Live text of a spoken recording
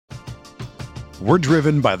We're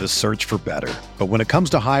driven by the search for better. But when it comes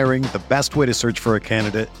to hiring, the best way to search for a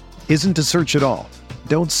candidate isn't to search at all.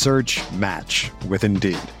 Don't search, match with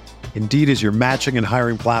Indeed. Indeed is your matching and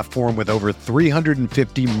hiring platform with over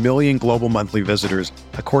 350 million global monthly visitors,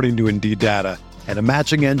 according to Indeed data, and a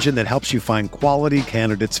matching engine that helps you find quality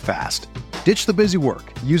candidates fast. Ditch the busy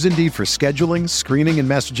work. Use Indeed for scheduling, screening, and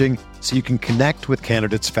messaging so you can connect with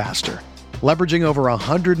candidates faster. Leveraging over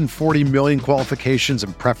 140 million qualifications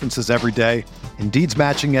and preferences every day, Indeed's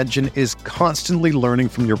matching engine is constantly learning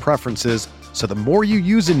from your preferences, so the more you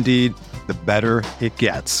use Indeed, the better it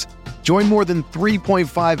gets. Join more than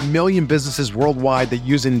 3.5 million businesses worldwide that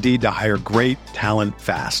use Indeed to hire great talent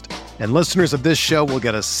fast. And listeners of this show will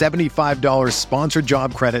get a $75 sponsored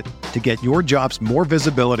job credit to get your jobs more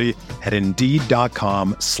visibility at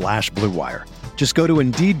Indeed.com/Blue Wire. Just go to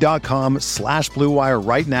Indeed.com/Blue Wire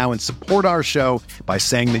right now and support our show by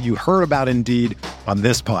saying that you heard about Indeed on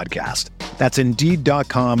this podcast. That's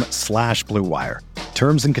Indeed.com/Blue Wire.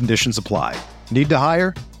 Terms and conditions apply. Need to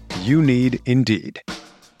hire? You need Indeed.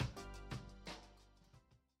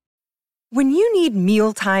 When you need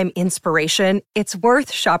mealtime inspiration, it's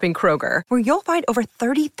worth shopping Kroger, where you'll find over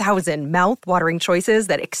 30,000 mouth-watering choices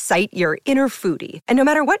that excite your inner foodie. And no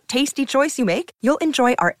matter what tasty choice you make, you'll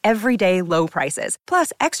enjoy our everyday low prices,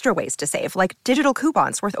 plus extra ways to save, like digital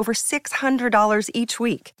coupons worth over $600 each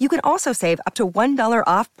week. You can also save up to $1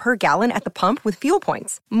 off per gallon at the pump with fuel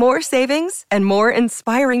points. More savings and more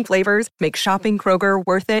inspiring flavors make shopping Kroger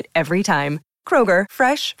worth it every time. Kroger,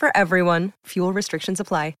 fresh for everyone. Fuel restrictions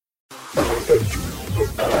apply. Entering the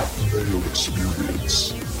Pat Mayo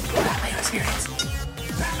Experience. Pat Mayo Experience.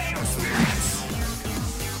 Pat Mayo Experience.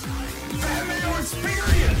 Pat Mayo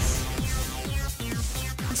Experience.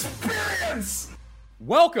 Experience.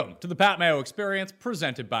 Welcome to the Pat Mayo Experience,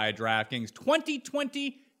 presented by DraftKings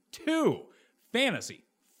 2022 Fantasy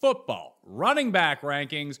Football Running Back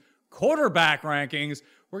Rankings, Quarterback Rankings.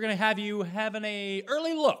 We're going to have you having an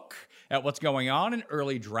early look at what's going on in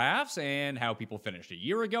early drafts and how people finished a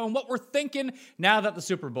year ago and what we're thinking now that the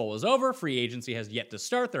Super Bowl is over. Free agency has yet to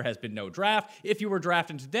start. There has been no draft. If you were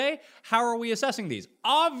drafting today, how are we assessing these?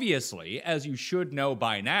 Obviously, as you should know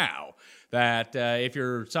by now, that if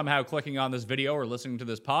you're somehow clicking on this video or listening to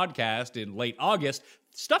this podcast in late August,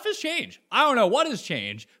 stuff has changed. I don't know what has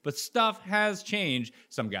changed, but stuff has changed.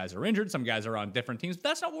 Some guys are injured. Some guys are on different teams. But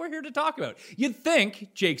that's not what we're here to talk about. You'd think,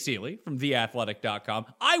 Jake Seeley from TheAthletic.com,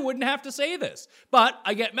 I wouldn't have to say this. But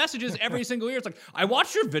I get messages every single year. It's like, I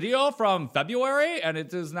watched your video from February, and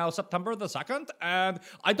it is now September the 2nd, and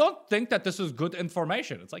I don't think that this is good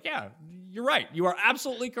information. It's like, yeah, you're right. You are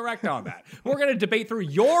absolutely correct on that. We're going to debate through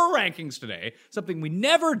your rankings today, something we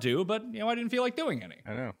never do, but, I didn't feel like doing any.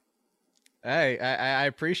 I know. Hey, I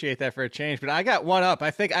appreciate that for a change, but I got one up. I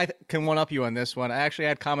think I can one up you on this one. I actually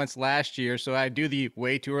had comments last year, so I do the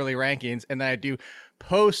way too early rankings, and then I do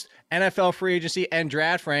post NFL free agency and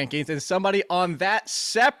draft rankings, and somebody on that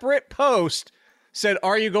separate post said,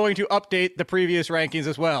 are you going to update the previous rankings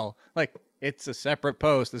as well? Like, it's a separate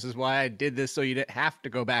post. This is why I did this, so you didn't have to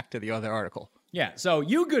go back to the other article. Yeah, so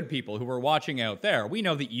you good people who are watching out there, we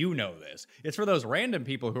know that you know this. It's for those random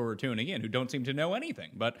people who are tuning in who don't seem to know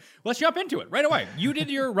anything. But let's jump into it right away. You did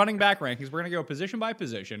your running back rankings. We're going to go position by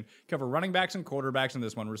position, cover running backs and quarterbacks in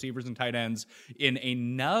this one, receivers and tight ends in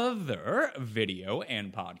another video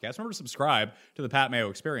and podcast. Remember to subscribe to the Pat Mayo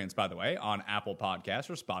Experience, by the way, on Apple Podcasts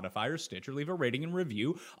or Spotify or Stitcher. Leave a rating and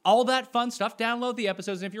review. All that fun stuff. Download the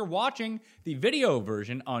episodes. And if you're watching the video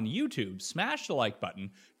version on YouTube, smash the like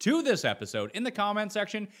button to this episode in the comment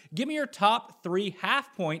section. Give me your top 3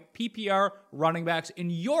 half-point PPR running backs in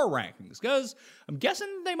your rankings, because I'm guessing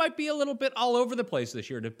they might be a little bit all over the place this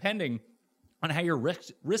year, depending on how your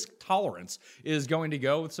risk tolerance is going to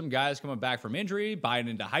go with some guys coming back from injury, buying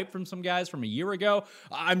into hype from some guys from a year ago.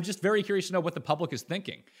 I'm just very curious to know what the public is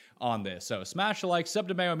thinking on this. So smash the like, sub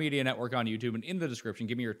to Mayo Media Network on YouTube, and in the description,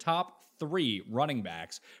 give me your top 3 running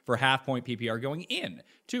backs for half-point PPR going in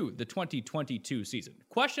to the 2022 season.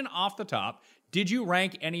 Question off the top, did you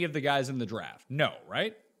rank any of the guys in the draft? No,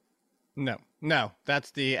 right? No.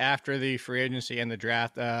 That's the after the free agency and the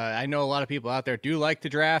draft. I know a lot of people out there do like to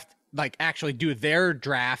draft, like actually do their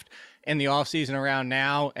draft in the offseason around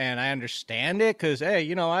now, and I understand it because,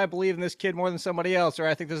 hey, I believe in this kid more than somebody else, or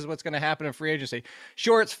I think this is what's going to happen in free agency.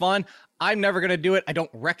 Sure, it's fun. I'm never going to do it. I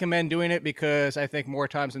don't recommend doing it because I think more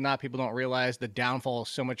times than not, people don't realize the downfall is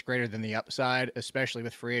so much greater than the upside, especially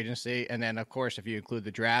with free agency. And then, of course, if you include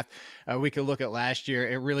the draft, we could look at last year.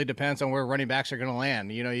 It really depends on where running backs are going to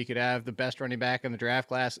land. You know, you could have the best running back in the draft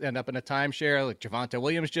class end up in a timeshare like Javonte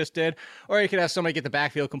Williams just did, or you could have somebody get the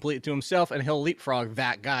backfield completely to himself and he'll leapfrog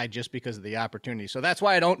that guy just because of the opportunity. So that's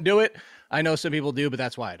why I don't do it. I know some people do, but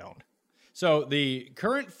that's why I don't. So the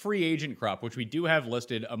current free agent crop, which we do have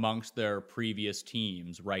listed amongst their previous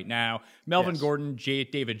teams right now, Melvin Gordon,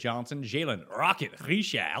 David Johnson, Jalen Rocket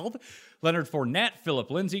Richard, Leonard Fournette, Philip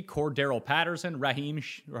Lindsay, Cordero Patterson,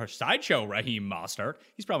 Sideshow Raheem Mostert.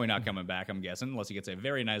 He's probably not coming back, I'm guessing, unless he gets a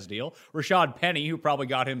very nice deal. Rashad Penny, who probably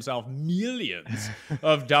got himself millions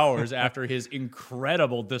of dollars after his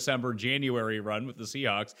incredible December-January run with the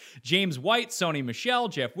Seahawks. James White, Sony Michel,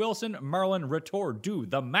 Jeff Wilson, Marlon Ritordu,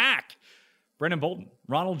 the Mac, Brendan Bolton,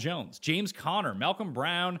 Ronald Jones, James Conner, Malcolm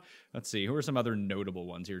Brown. Let's see, who are some other notable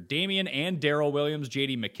ones here? Damian and Darrell Williams,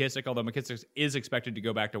 J.D. McKissick, although McKissick is expected to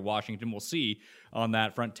go back to Washington. We'll see on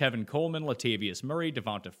that front. Tevin Coleman, Latavius Murray,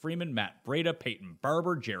 Devonta Freeman, Matt Breida, Peyton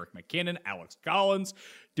Barber, Jerick McKinnon, Alex Collins,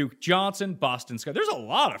 Duke Johnson, Boston Scott. There's a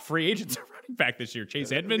lot of free agents running back this year.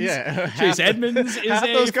 Chase Edmonds. Chase Edmonds is half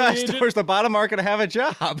those guys free agent. towards the bottom aren't going to have a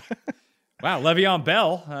job. Wow, Le'Veon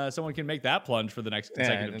Bell. Someone can make that plunge for the next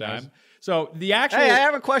consecutive time. So the actual... Hey, I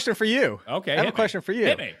have a question for you. Okay, I have a question for you.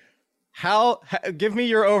 Hit me. Give me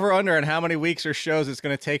your over-under on how many weeks or shows it's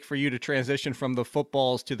going to take for you to transition from the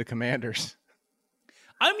footballs to the Commanders.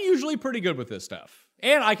 I'm usually pretty good with this stuff.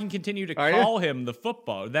 And I can continue to call them the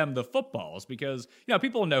footballs, because, you know,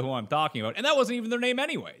 people know who I'm talking about. And that wasn't even their name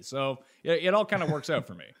anyway. So it all kind of works out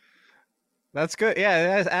for me. That's good.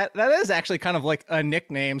 Yeah, that is actually kind of like a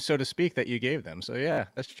nickname, so to speak, that you gave them. So, yeah,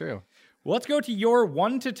 that's true. Well, let's go to your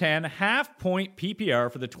 1 to 10 half-point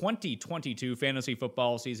PPR for the 2022 fantasy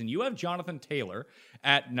football season. You have Jonathan Taylor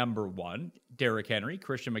at number 1, Derrick Henry,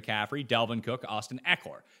 Christian McCaffrey, Dalvin Cook, Austin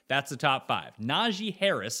Eckler. That's the top 5. Najee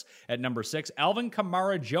Harris at number 6, Alvin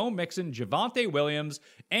Kamara, Joe Mixon, Javonte Williams,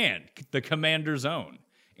 and the Commander's own,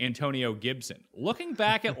 Antonio Gibson. Looking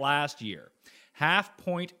back at last year,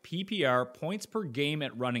 half-point PPR points per game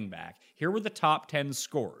at running back. Here were the top 10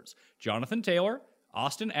 scorers. Jonathan Taylor,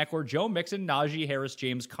 Austin Eckler, Joe Mixon, Najee Harris,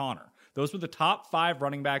 James Conner. Those were the top 5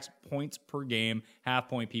 running backs points per game,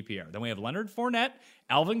 half-point PPR. Then we have Leonard Fournette,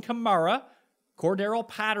 Alvin Kamara, Cordero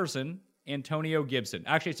Patterson, Antonio Gibson.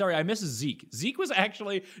 Actually, sorry, I missed Zeke. Zeke was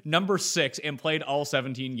actually number 6 and played all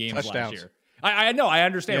 17 games last year. I know, I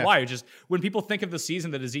understand why. It's just when people think of the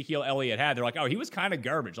season that Ezekiel Elliott had, they're like, oh, he was kind of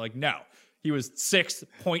garbage. Like, no, he was 6th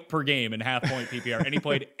point per game in half-point PPR, and he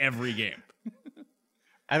played every game.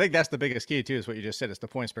 I think that's the biggest key, too, is what you just said. It's the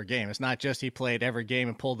points per game. It's not just he played every game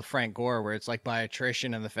and pulled the Frank Gore, where it's like by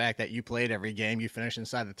attrition and the fact that you played every game, you finished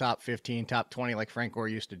inside the top 15, top 20 like Frank Gore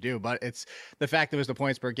used to do. But it's the fact that it was the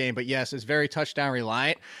points per game. But, yes, it's very touchdown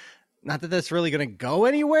reliant. Not that that's really going to go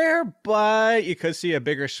anywhere, but you could see a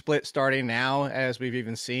bigger split starting now, as we've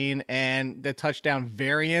even seen. And the touchdown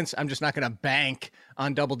variance, I'm just not going to bank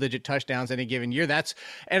on double-digit touchdowns any given year.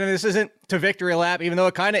 And this isn't to victory lap, even though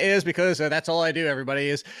it kind of is, because that's all I do, everybody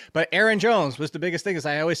is. But Aaron Jones was the biggest thing, as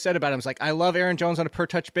I always said about him. It's like, I love Aaron Jones on a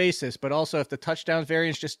per-touch basis, but also if the touchdown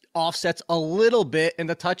variance just offsets a little bit and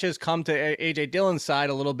the touches come to A.J. Dillon's side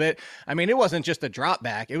a little bit, I mean, it wasn't just a drop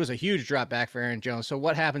back. It was a huge drop back for Aaron Jones. So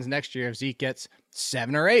what happens next year if Zeke gets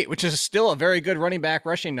 7 or 8, which is still a very good running back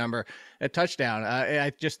rushing number at touchdown?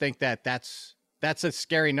 I just think that's a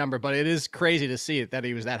scary number, but it is crazy to see it that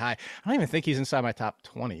he was that high. I don't even think he's inside my top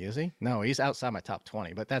 20, is he? No, he's outside my top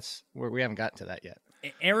 20, but that's where we haven't gotten to that yet.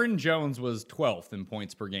 Aaron Jones was 12th in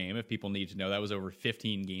points per game, if people need to know. That was over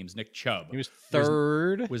 15 games. Nick Chubb. He was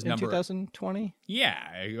 3rd was in number 2020? Yeah.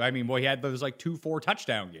 I mean, boy, he had those like 2-4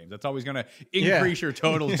 touchdown games. That's always going to increase your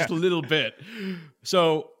total just a little bit.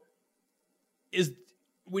 So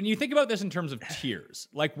when you think about this in terms of tiers,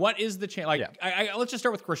 like what is the chance? Like, let's just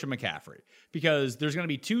start with Christian McCaffrey, because there's going to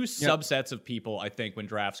be 2 subsets of people, I think, when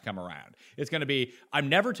drafts come around. It's going to be, I'm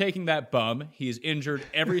never taking that bum. He's injured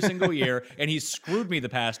every single year, and he's screwed me the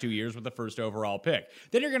past 2 years with the first overall pick.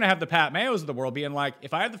 Then you're going to have the Pat Mayos of the world being like,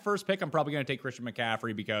 if I have the first pick, I'm probably going to take Christian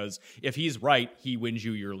McCaffrey, because if he's right, he wins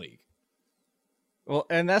you your league. Well,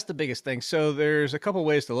 and that's the biggest thing. So there's a couple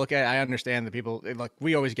ways to look at it. I understand that people, like,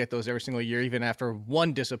 we always get those every single year, even after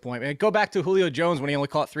one disappointment. Go back to Julio Jones when he only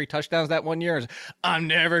caught 3 touchdowns that one year. I'm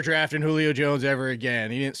never drafting Julio Jones ever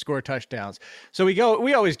again. He didn't score touchdowns. So we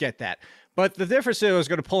always get that. But the difference that I was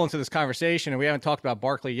going to pull into this conversation, and we haven't talked about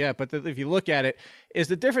Barkley yet, but if you look at it, is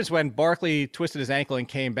the difference when Barkley twisted his ankle and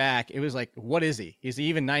came back, it was like, what is he? Is he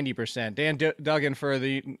even 90%? Dan Duggan for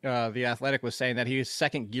the Athletic was saying that his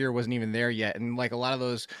second gear wasn't even there yet. And like a lot of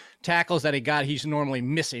those tackles that he got, he's normally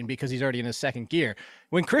missing because he's already in his second gear.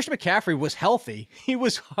 When Christian McCaffrey was healthy, he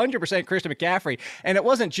was 100% Christian McCaffrey. And it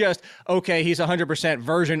wasn't just, okay, he's 100%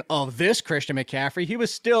 version of this Christian McCaffrey. He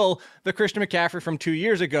was still the Christian McCaffrey from 2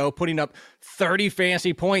 years ago, putting up 30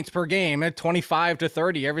 fantasy points per game at 25 to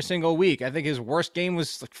 30 every single week. I think his worst game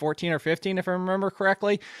was like 14 or 15, if I remember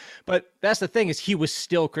correctly. But that's the thing, is he was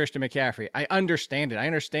still Christian McCaffrey. I understand it. I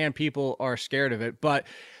understand people are scared of it, but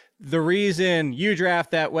the reason you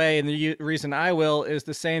draft that way and the reason I will is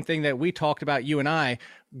the same thing that we talked about, you and I.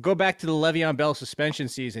 Go back to the Le'Veon Bell suspension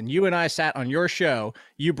season. You and I sat on your show.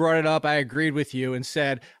 You brought it up. I agreed with you and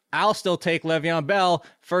said, I'll still take Le'Veon Bell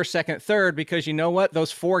first, second, third, because you know what?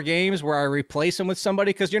 Those 4 games where I replace him with somebody,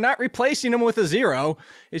 because you're not replacing him with a 0,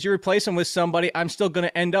 is you replace him with somebody, I'm still going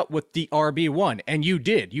to end up with the RB1. And you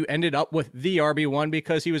did. You ended up with the RB1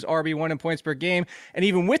 because he was RB1 in points per game. And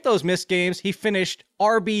even with those missed games, he finished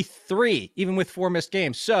RB3, even with 4 missed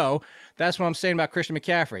games. So that's what I'm saying about Christian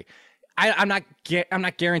McCaffrey. I'm not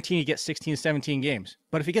guaranteeing he gets 16, 17 games.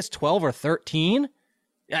 But if he gets 12 or 13...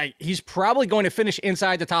 he's probably going to finish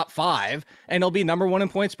inside the top 5, and he'll be number 1 in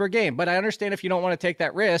points per game. But I understand if you don't want to take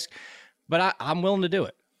that risk, but I'm willing to do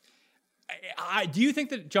it. Do you think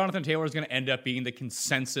that Jonathan Taylor is going to end up being the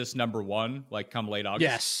consensus number 1, like come late August?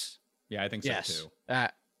 Yes. Yeah, I think so too.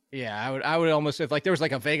 Yeah, I would almost, if like there was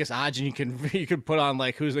like a Vegas odds and you could put on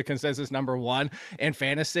like who's the consensus number 1 in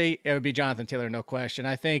fantasy, it would be Jonathan Taylor, no question.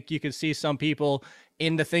 I think you could see some people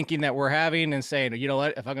in the thinking that we're having and saying, you know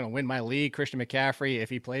what, if I'm going to win my league, Christian McCaffrey, if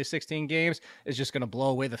he plays 16 games, is just going to blow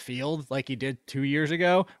away the field like he did 2 years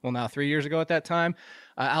ago. Well, now 3 years ago at that time.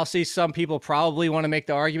 I'll see some people probably want to make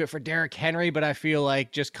the argument for Derrick Henry, but I feel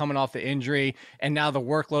like just coming off the injury and now the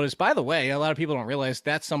workload is, by the way, a lot of people don't realize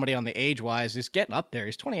that's somebody on the age-wise is getting up there.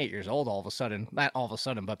 He's 28 years old all of a sudden. Not all of a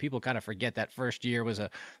sudden, but people kind of forget that first year was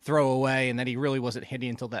a throwaway and that he really wasn't hitting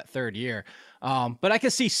until that third year. But I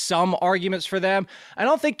can see some arguments for them. I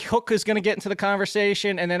don't think Cook is going to get into the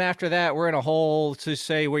conversation. And then after that, we're in a hole to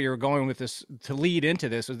say where you're going with this, to lead into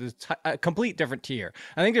this with a complete different tier.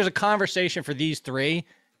 I think there's a conversation for these 3,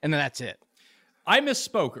 and then that's it. I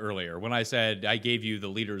misspoke earlier when I said I gave you the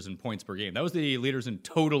leaders in points per game. That was the leaders in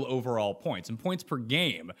total overall points. In points per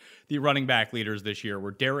game, the running back leaders this year were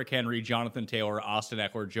Derrick Henry, Jonathan Taylor, Austin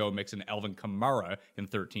Eckler, Joe Mixon, Elvin Kamara in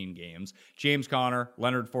 13 games. James Conner,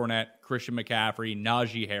 Leonard Fournette, Christian McCaffrey,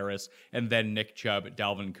 Najee Harris, and then Nick Chubb,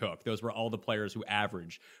 Dalvin Cook. Those were all the players who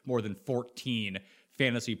averaged more than 14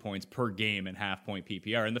 fantasy points per game in half-point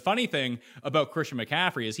PPR. And the funny thing about Christian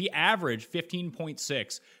McCaffrey is he averaged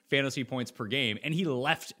 15.6 fantasy points per game, and he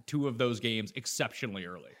left 2 of those games exceptionally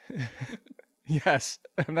early. Yes,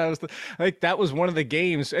 and that was one of the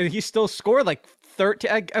games, and he still scored like 13.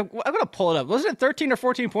 I'm gonna pull it up. Wasn't it 13 or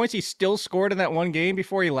 14 points he still scored in that one game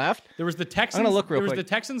before he left? There was the Texans. I'm gonna look real quick. The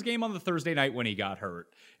Texans game on the Thursday night when he got hurt,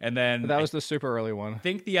 and then that was the super early one. I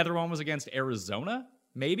think the other one was against Arizona.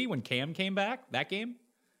 Maybe when Cam came back, that game?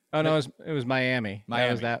 Oh, no, it was Miami. Miami.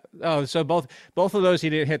 That was that. Oh, so both of those he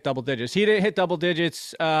didn't hit double digits. He didn't hit double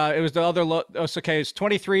digits. It was the other okay, it's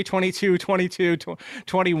 23, 22, 22,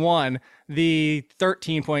 21. The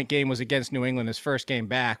 13-point game was against New England, his first game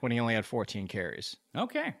back when he only had 14 carries.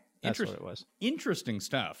 Okay. That's what it was. Interesting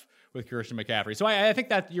stuff with Christian McCaffrey. So I think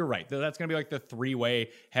that you're right. That's going to be like the 3-way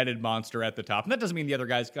headed monster at the top. And that doesn't mean the other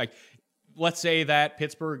guys, like, let's say that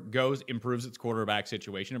Pittsburgh improves its quarterback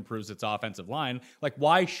situation, improves its offensive line. Like,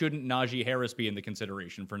 why shouldn't Najee Harris be in the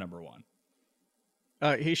consideration for number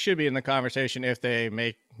 1? He should be in the conversation if they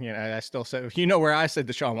make, I still say, where I said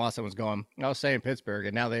Deshaun Watson was going. I was saying Pittsburgh,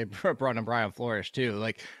 and now they brought in Brian Flores too.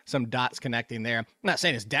 Like, some dots connecting there. I'm not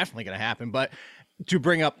saying it's definitely going to happen, but to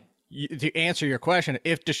bring up, to answer your question,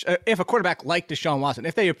 if a quarterback like Deshaun Watson,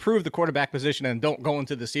 if they approve the quarterback position and don't go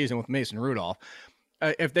into the season with Mason Rudolph,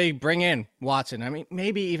 if they bring in Watson, I mean,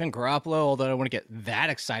 maybe even Garoppolo, although I don't want to get that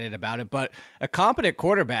excited about it, but a competent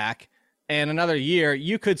quarterback and another year,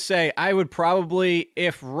 you could say I would probably,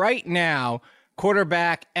 if right now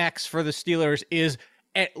quarterback X for the Steelers is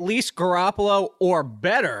at least Garoppolo or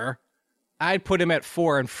better, I'd put him at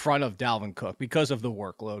 4 in front of Dalvin Cook because of the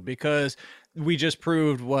workload, because we just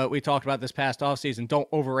proved what we talked about this past offseason. Don't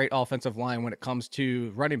overrate offensive line when it comes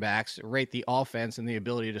to running backs. Rate the offense and the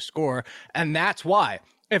ability to score. And that's why.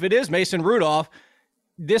 If it is Mason Rudolph,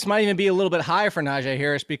 this might even be a little bit higher for Najee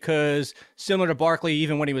Harris because similar to Barkley,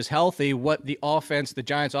 even when he was healthy, what the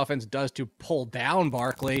Giants offense does to pull down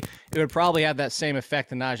Barkley, it would probably have that same effect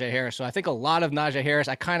to Najee Harris. So I think a lot of Najee Harris,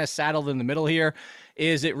 I kind of saddled in the middle here,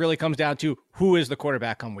 is it really comes down to who is the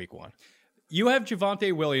quarterback come week 1. You have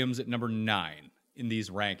Javonte Williams at number 9 in these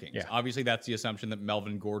rankings. Yeah. Obviously, that's the assumption that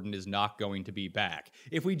Melvin Gordon is not going to be back.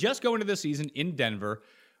 If we just go into the season in Denver,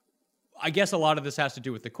 I guess a lot of this has to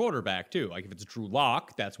do with the quarterback, too. Like, if it's Drew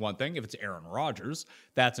Lock, that's one thing. If it's Aaron Rodgers,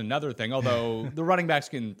 that's another thing. Although the running backs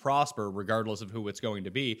can prosper regardless of who it's going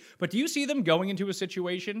to be. But do you see them going into a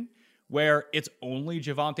situation where it's only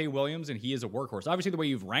Javonte Williams and he is a workhorse? Obviously, the way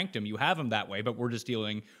you've ranked him, you have him that way, but we're just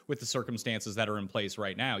dealing with the circumstances that are in place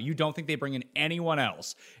right now. You don't think they bring in anyone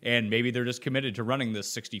else, and maybe they're just committed to running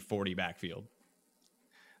this 60-40 backfield?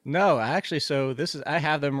 No, actually, so I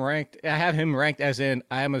have him ranked as in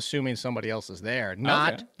I am assuming somebody else is there,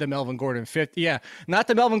 not the Melvin Gordon 50. Yeah, not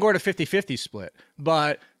the Melvin Gordon 50-50 split,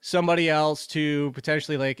 but somebody else to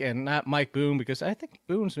potentially and not Mike Boone, because I think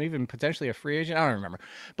Boone's even potentially a free agent. I don't remember,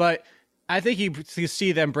 but I think you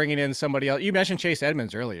see them bringing in somebody else. You mentioned Chase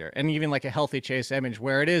Edmonds earlier, and even like a healthy Chase Edmonds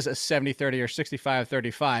where it is a 70-30 or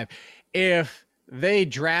 65-35. If they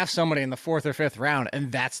draft somebody in the 4th or 5th round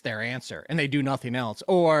and that's their answer and they do nothing else,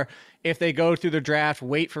 or if they go through the draft,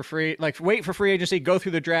 wait for free agency, go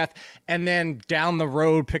through the draft, and then down the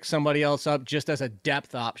road pick somebody else up just as a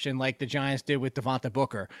depth option like the Giants did with Devontae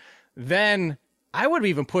Booker, then I would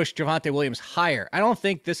even push Javonte Williams higher. I don't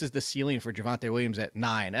think this is the ceiling for Javonte Williams at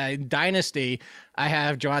 9. Dynasty, I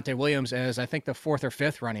have Javonte Williams as I think the 4th or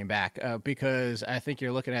 5th running back because I think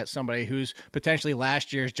you're looking at somebody who's potentially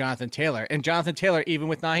last year's Jonathan Taylor. And Jonathan Taylor, even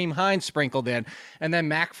with Nyheim Hines sprinkled in, and then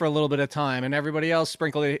Mack for a little bit of time, and everybody else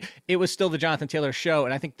sprinkled in, it was still the Jonathan Taylor show.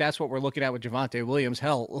 And I think that's what we're looking at with Javonte Williams.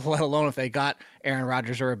 Hell, let alone if they got Aaron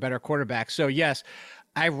Rodgers or a better quarterback. So yes,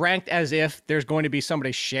 I ranked as if there's going to be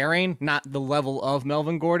somebody sharing, not the level of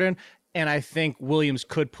Melvin Gordon, and I think Williams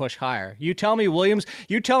could push higher. You tell me Williams,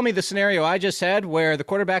 you tell me the scenario I just said where the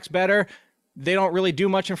quarterback's better, they don't really do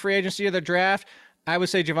much in free agency or the draft. I would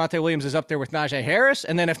say Javonte Williams is up there with Najee Harris,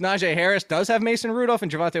 and then if Najee Harris does have Mason Rudolph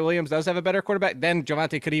and Javonte Williams does have a better quarterback, then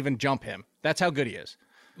Javonte could even jump him. That's how good he is.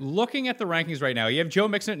 Looking at the rankings right now, you have Joe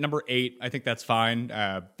Mixon at number 8. I think that's fine.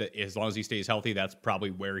 As long as he stays healthy, that's probably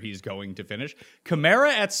where he's going to finish.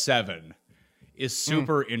 Kamara at 7 is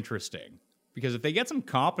super interesting because if they get some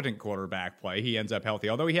competent quarterback play, he ends up healthy.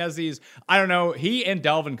 Although he has these, I don't know, he and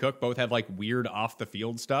Dalvin Cook both have like weird off the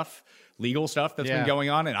field stuff, legal stuff that's been going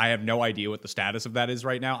on, and I have no idea what the status of that is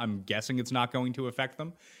right now. I'm guessing it's not going to affect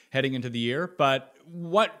them heading into the year, but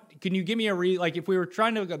what can you give me if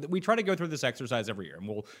we try to go through this exercise every year, and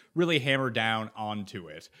we'll really hammer down onto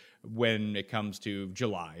it when it comes to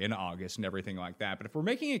July and August and everything like that. But if we're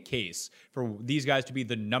making a case for these guys to be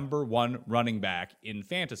the number 1 running back in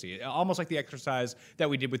fantasy, almost like the exercise that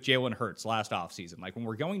we did with Jalen Hurts last offseason, like when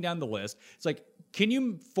we're going down the list, it's like, can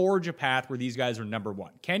you forge a path where these guys are number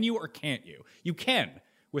 1? Can you or can't you? You can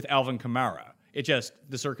with Alvin Kamara. It just,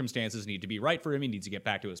 the circumstances need to be right for him. He needs to get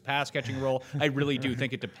back to his pass-catching role. I really do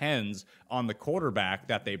think it depends on the quarterback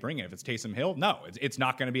that they bring in. If it's Taysom Hill, no, it's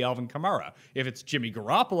not going to be Alvin Kamara. If it's Jimmy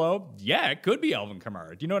Garoppolo, yeah, it could be Alvin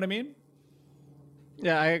Kamara. Do you know what I mean?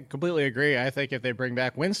 Yeah, I completely agree. I think if they bring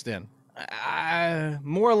back Winston,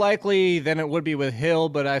 more likely than it would be with Hill,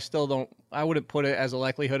 but I wouldn't put it as a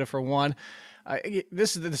likelihood for one.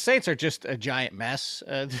 The Saints are just a giant mess.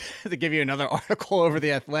 To give you another article over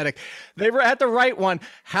The Athletic, they were at the right one,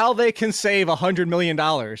 how they can save $100 million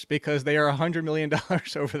because they are $100 million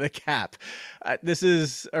over the cap. This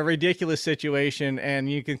is a ridiculous situation,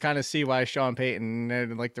 and you can kind of see why Sean Payton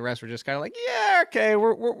and like the rest were just kind of like, yeah, okay,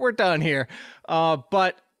 we're done here.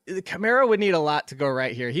 But Kamara would need a lot to go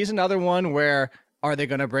right here. He's another one where, are they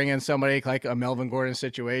going to bring in somebody like a Melvin Gordon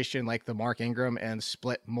situation, like the Mark Ingram, and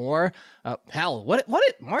split more?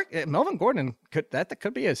 Melvin Gordon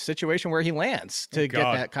could be a situation where he lands to get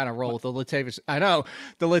that kind of role with the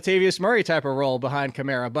Latavius Murray type of role behind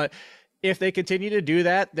Kamara. But if they continue to do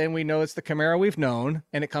that, then we know it's the Kamara we've known,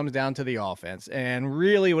 and it comes down to the offense. And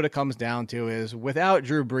really what it comes down to is without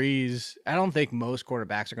Drew Brees, I don't think most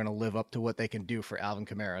quarterbacks are going to live up to what they can do for Alvin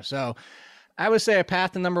Kamara. So I would say a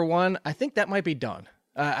path to number 1. I think that might be done.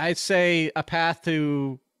 I'd say a path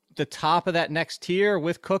to the top of that next tier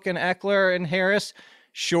with Cook and Eckler and Harris.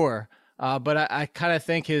 Sure. But I kind of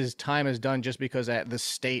think his time is done just because of the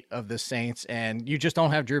state of the Saints, and you just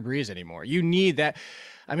don't have Drew Brees anymore. You need that.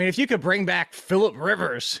 I mean, if you could bring back Phillip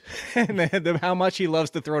Rivers and how much he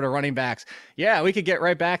loves to throw to running backs, yeah, we could get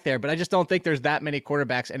right back there. But I just don't think there's that many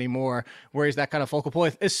quarterbacks anymore where he's that kind of focal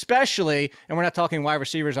point, especially, and we're not talking wide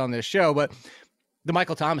receivers on this show, but the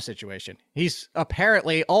Michael Thomas situation. He's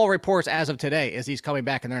apparently, all reports as of today is he's coming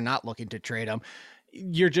back and they're not looking to trade him.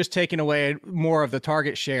 You're just taking away more of the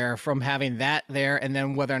target share from having that there, and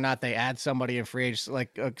then whether or not they add somebody in free agency.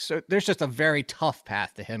 So there's just a very tough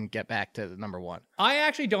path to him get back to the number one. I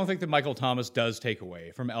actually don't think that Michael Thomas does take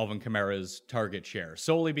away from Alvin Kamara's target share,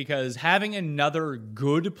 solely because having another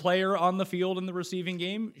good player on the field in the receiving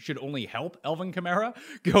game should only help Alvin Kamara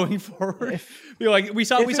going forward. We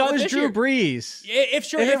saw it this Drew year. Brees.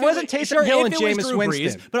 If it wasn't Taysom Hill and Jameis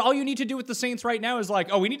Winston. But all you need to do with the Saints right now is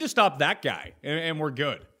we need to stop that guy, and we're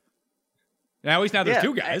good. Now, at least now there's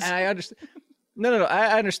two guys. I understand. No.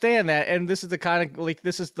 I understand that, and this is the kind of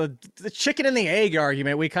this is the chicken and the egg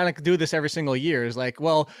argument. We kind of do this every single year. Is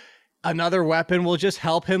another weapon will just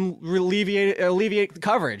help him alleviate the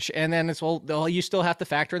coverage, and then it's you still have to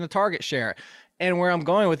factor in the target share. And where I'm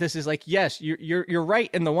going with this is yes, you're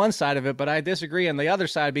right in the one side of it, but I disagree on the other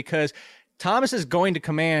side because Thomas is going to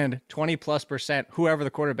command 20+%, whoever the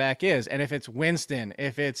quarterback is, and if it's Winston,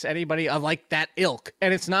 if it's anybody of that ilk,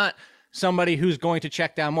 and it's not somebody who's going to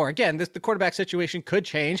check down more. Again, the quarterback situation could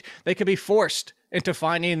change. They could be forced into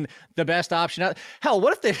finding the best option. Hell,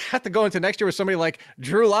 what if they have to go into next year with somebody like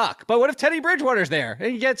Drew Lock? But what if Teddy Bridgewater's there?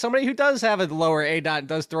 And you get somebody who does have a lower ADOT and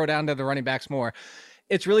does throw down to the running backs more.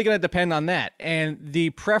 It's really going to depend on that. And the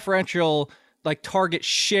preferential target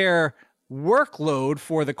share workload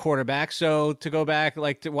for the quarterback. So to go back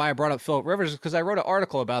to why I brought up Philip Rivers is because I wrote an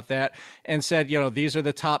article about that and said, these are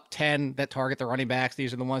the top 10 that target the running backs.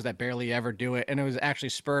 These are the ones that barely ever do it. And it was actually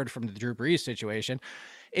spurred from the Drew Brees situation.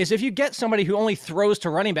 Is if you get somebody who only throws to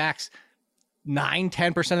running backs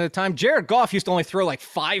 9-10% of the time. Jared Goff used to only throw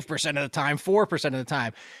 5% of the time, 4% of the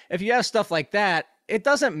time. If you have stuff like that, it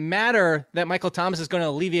doesn't matter that Michael Thomas is going to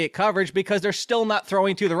alleviate coverage because they're still not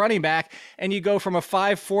throwing to the running back. And you go from a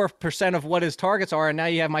 4% of what his targets are, and now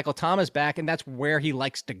you have Michael Thomas back, and that's where he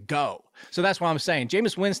likes to go. So that's what I'm saying.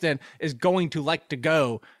 Jameis Winston is going to like to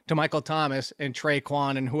go to Michael Thomas and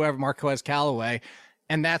Traquan and whoever, Marquez Callaway,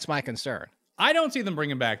 and that's my concern. I don't see them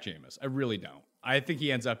bringing back Jameis. I really don't. I think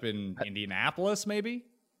he ends up in Indianapolis, maybe.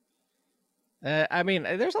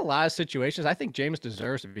 There's a lot of situations. I think Jameis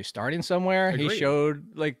deserves to be starting somewhere. Agreed.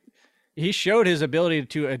 He showed his ability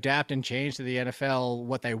to adapt and change to the NFL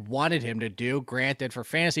what they wanted him to do. Granted, for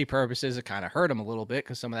fantasy purposes, it kind of hurt him a little bit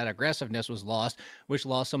because some of that aggressiveness was lost, which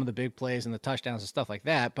lost some of the big plays and the touchdowns and stuff like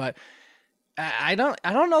that. But I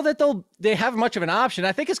don't know that they have much of an option.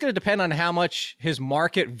 I think it's going to depend on how much his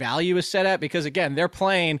market value is set at because, again, they're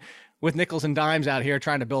playing with nickels and dimes out here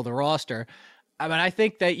trying to build a roster. I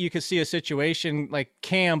think that you could see a situation like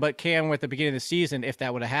Cam at the beginning of the season, if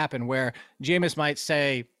that would have happened, where Jameis might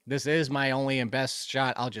say, this is my only and best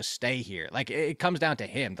shot, I'll just stay here. It comes down to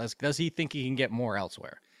him. Does he think he can get more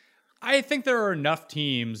elsewhere? I think there are enough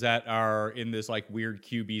teams that are in this weird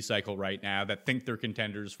QB cycle right now that think they're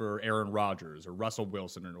contenders for Aaron Rodgers or Russell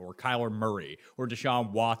Wilson or Kyler Murray or Deshaun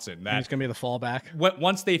Watson. That he's going to be the fallback.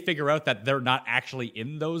 Once they figure out that they're not actually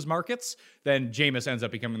in those markets, then Jameis ends up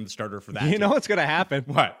becoming the starter for that. You know what's going to happen?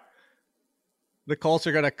 What? The Colts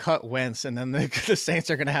are going to cut Wentz, and then the Saints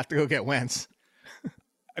are going to have to go get Wentz.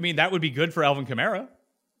 That would be good for Alvin Kamara.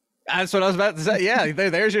 That's what I was about to say. Yeah,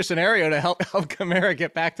 there's your scenario to help Kamara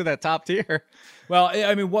get back to that top tier. Well,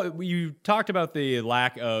 what you talked about the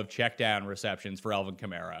lack of check down receptions for Alvin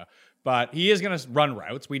Kamara, but he is going to run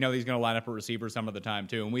routes. We know he's going to line up a receiver some of the time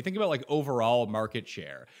too. And we think about overall market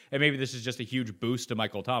share, and maybe this is just a huge boost to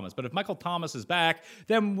Michael Thomas. But if Michael Thomas is back,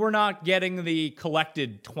 then we're not getting the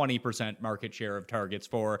collected 20% market share of targets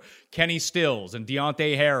for Kenny Stills and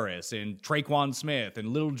Deontay Harris and Traquan Smith and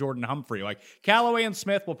Little Jordan Humphrey. Callaway and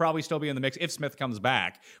Smith will probably still be in the mix if Smith comes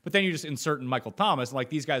back. But then you just insert in Michael Thomas, and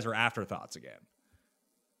these guys are afterthoughts again.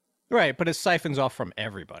 Right, but it siphons off from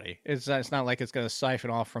everybody. It's not like it's going to siphon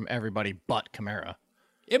off from everybody but Kamara.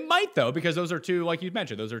 It might, though, because those are two, like you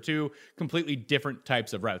mentioned, those are two completely different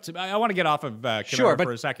types of routes. I want to get off of Kamara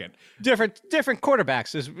for a second. Different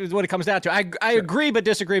quarterbacks is what it comes down to. I agree but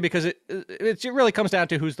disagree because it really comes down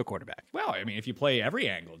to who's the quarterback. Well, if you play every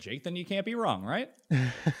angle, Jake, then you can't be wrong, right?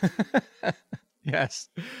 Yes.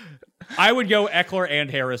 I would go Eckler and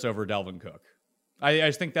Harris over Dalvin Cook. I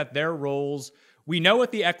just think that their roles... We know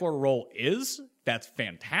what the Eckler role is. That's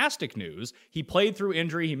fantastic news. He played through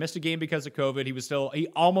injury. He missed a game because of COVID. He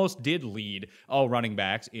almost did lead all running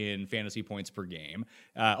backs in fantasy points per game.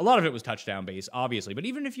 A lot of it was touchdown based, obviously. But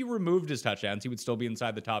even if you removed his touchdowns, he would still be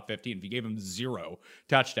inside the top 15 if you gave him 0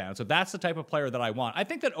 touchdowns. So that's the type of player that I want. I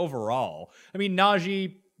think that overall,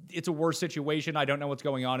 Najee, it's a worse situation. I don't know what's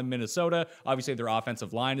going on in Minnesota. Obviously, their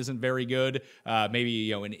offensive line isn't very good.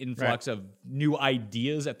 Maybe an influx of new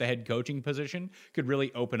ideas at the head coaching position could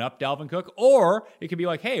really open up Dalvin Cook. Or it could be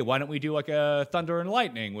like, hey, why don't we do like a Thunder and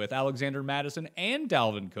Lightning with Alexander Mattison and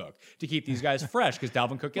Dalvin Cook to keep these guys fresh, because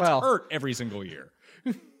Dalvin Cook gets hurt every single year.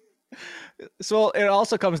 So it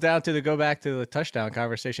also comes down to go back to the touchdown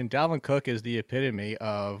conversation. Dalvin Cook is the epitome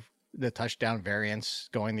of the touchdown variance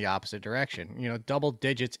going the opposite direction. Double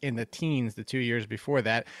digits in the teens the 2 years before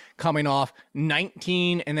that, coming off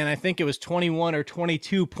 19, and then I think it was 21 or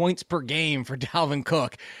 22 points per game for Dalvin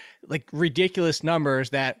Cook. Like ridiculous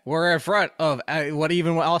numbers that were in front of what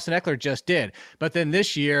Austin Eckler just did. But then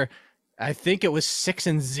this year, I think it was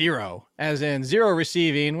 6-0, as in 0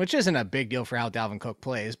 receiving, which isn't a big deal for how Dalvin Cook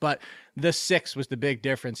plays, but the 6 was the big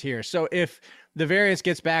difference here. So if the variance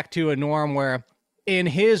gets back to a norm where in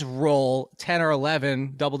his role, 10 or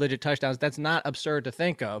 11 double-digit touchdowns, that's not absurd to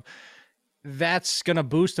think of. That's going to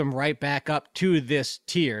boost him right back up to this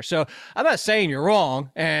tier. So I'm not saying you're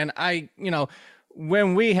wrong, and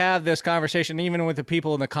when we have this conversation, even with the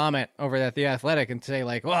people in the comment over at The Athletic, and say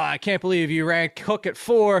like, well, I can't believe you ranked Cook at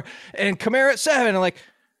 4 and Kamara at 7. And like,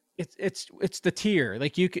 it's the tier.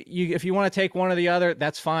 Like you if you want to take one or the other,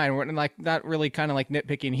 that's fine. We're like not really kind of like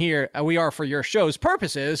nitpicking here. We are for your show's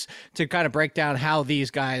purposes to kind of break down how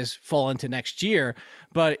these guys fall into next year.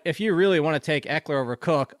 But if you really want to take Eckler over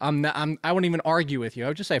Cook, I wouldn't even argue with you. I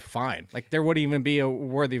would just say fine. Like there wouldn't even be a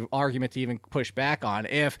worthy argument to even push back on.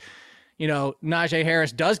 If Najee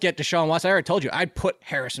Harris does get Deshaun Watson, I already told you, I'd put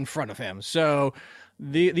Harris in front of him. So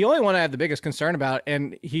the only one I have the biggest concern about,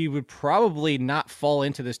 and he would probably not fall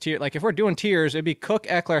into this tier. Like if we're doing tiers, it'd be Cook,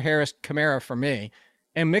 Eckler, Harris, Kamara for me.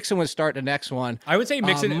 And Mixon would start the next one. I would say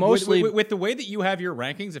Mixon, mostly with the way that you have your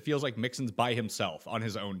rankings, it feels like Mixon's by himself on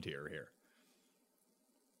his own tier here.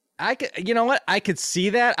 You know what? I could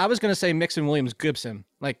see that. I was going to say Mixon, Williams, Gibson.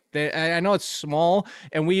 Like I know it's small,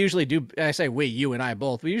 and we usually do. I say we, you and I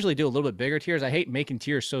both. We usually do a little bit bigger tiers. I hate making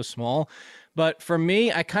tiers so small, but for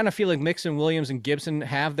me, I kind of feel like Mixon, Williams, and Gibson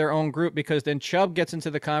have their own group, because then Chubb gets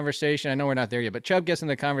into the conversation. I know we're not there yet, but Chubb gets in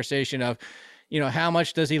the conversation of, how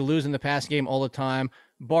much does he lose in the pass game all the time?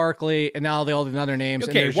 Barkley, and now all the other names.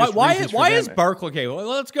 Okay, why is Barkley? Okay, well,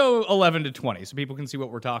 let's go 11 to 20 so people can see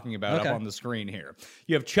what we're talking about up on the screen here.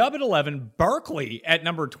 You have Chubb at 11, Barkley at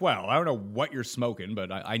number 12. I don't know what you're smoking,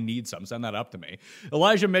 but I need some. Send that up to me.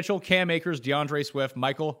 Elijah Mitchell, Cam Akers, DeAndre Swift,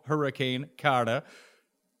 Michael Hurricane Carter,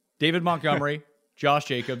 David Montgomery, Josh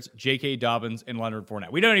Jacobs, J.K. Dobbins, and Leonard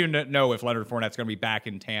Fournette. We don't even know if Leonard Fournette's going to be back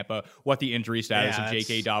in Tampa, what the injury status of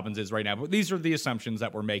J.K. Dobbins is right now. But these are the assumptions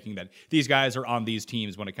that we're making, that these guys are on these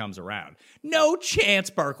teams when it comes around. No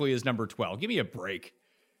chance Barkley is number 12. Give me a break.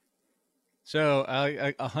 So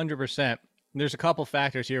 100%. There's a couple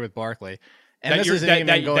factors here with Barkley. And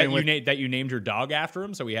that you named your dog after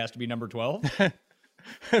him, so he has to be number 12?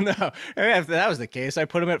 No, if that was the case, I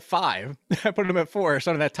put him at 5. I put him at 4,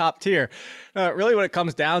 sort of that top tier. Really what it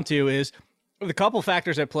comes down to is the couple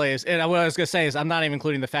factors at play is, and what I was going to say is I'm not even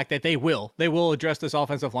including the fact that they will address this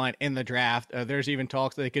offensive line in the draft. There's even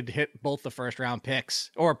talks that they could hit both the first round picks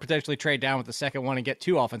or potentially trade down with the second one and get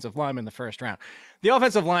 2 offensive linemen in the first round. The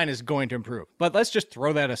offensive line is going to improve, but let's just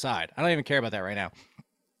throw that aside. I don't even care about that right now.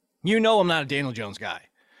 I'm not a Daniel Jones guy.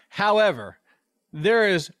 However, there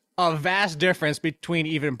is a vast difference between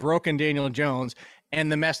even broken Daniel Jones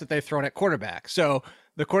and the mess that they've thrown at quarterback. So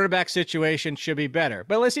the quarterback situation should be better.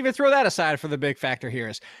 But let's even throw that aside for the big factor here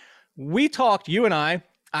is we talked, you and I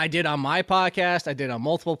did on my podcast, I did on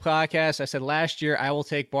multiple podcasts. I said last year I will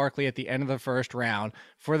take Barkley at the end of the first round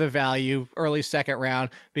for the value, early second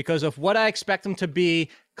round, because of what I expect him to be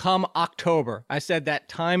come October. I said that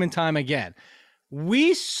time and time again.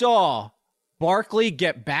 We saw Barkley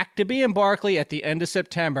get back to being Barkley at the end of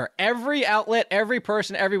September. Every outlet, every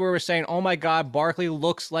person everywhere was saying, oh my God, Barkley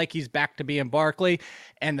looks like he's back to being Barkley.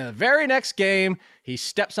 And the very next game, he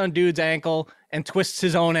steps on dude's ankle and twists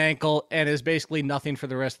his own ankle and is basically nothing for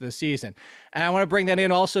the rest of the season. And I want to bring that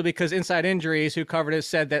in also because Inside Injuries, who covered it,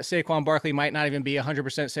 said that Saquon Barkley might not even be 100%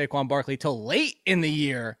 Saquon Barkley till late in the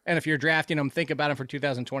year. And if you're drafting him, think about him for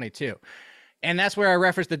 2022. And that's where I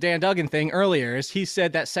referenced the Dan Duggan thing earlier, is he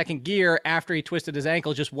said that second gear after he twisted his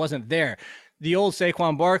ankle just wasn't there. The old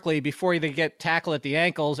Saquon Barkley, before he could get tackled at the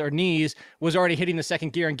ankles or knees, was already hitting the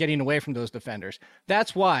second gear and getting away from those defenders.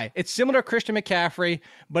 That's why. It's similar to Christian McCaffrey,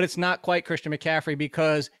 but it's not quite Christian McCaffrey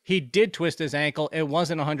because he did twist his ankle. It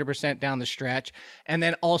wasn't 100% down the stretch. And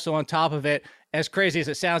then also on top of it, as crazy as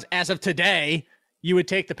it sounds, as of today, you would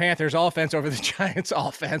take the Panthers offense over the Giants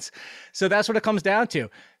offense. So that's what it comes down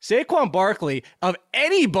to. Saquon Barkley, of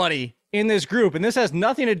anybody in this group, and this has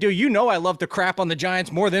nothing to do, I love to crap on the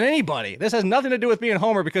Giants more than anybody. This has nothing to do with being a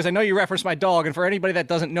homer, because I know you referenced my dog, and for anybody that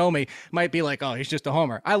doesn't know me, might be like, oh, he's just a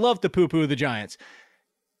homer. I love to poo-poo the Giants.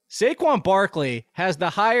 Saquon Barkley has the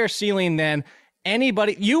higher ceiling than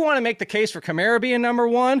anybody. You want to make the case for Kamara being number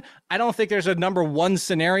one? I don't think there's a number one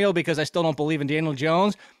scenario, because I still don't believe in Daniel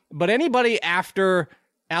Jones. But anybody after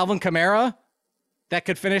Alvin Kamara that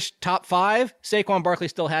could finish top 5, Saquon Barkley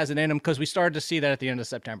still has it in him, because we started to see that at the end of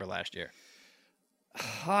September last year.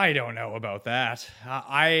 I don't know about that.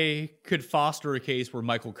 I could foster a case where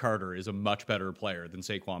Michael Carter is a much better player than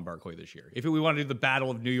Saquon Barkley this year, if we want to do the battle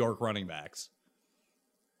of New York running backs.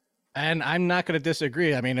 And I'm not going to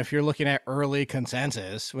disagree. I mean, if you're looking at early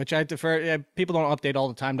consensus, which I defer, people don't update all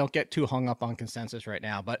the time. Don't get too hung up on consensus right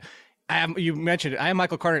now. But you mentioned it. I have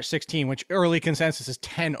Michael Carter at 16, which early consensus is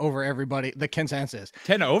 10 over everybody. The consensus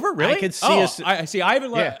 10 over, really? I could see. I see. I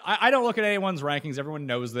haven't. I don't look at anyone's rankings. Everyone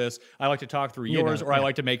knows this. I like to talk through yours, or I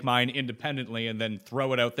like to make mine independently and then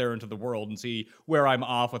throw it out there into the world and see where I'm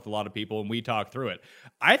off with a lot of people, and we talk through it.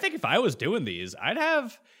 I think if I was doing these, I'd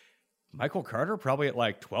have Michael Carter probably at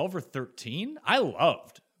like 12 or 13. I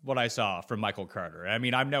loved what I saw from Michael Carter. I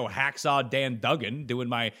mean, I'm no hacksaw Dan Duggan doing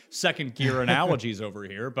my second gear analogies over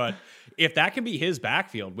here, but if that can be his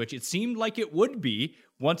backfield, which it seemed like it would be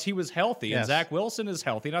once he was healthy, and Zach Wilson is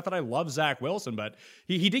healthy. Not that I love Zach Wilson, but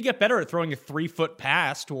he did get better at throwing a 3-foot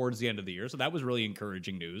pass towards the end of the year, so that was really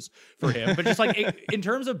encouraging news for him. But just like in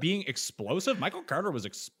terms of being explosive, Michael Carter was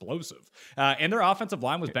explosive. And their offensive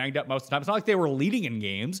line was banged up most of the time. It's not like they were leading in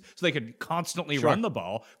games, so they could constantly run the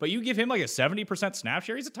ball. But you give him like a 70% snap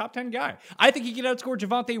share, he's a top 10 guy. I think he could outscore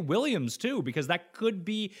Javonte Williams too, because that could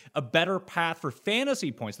be a better path for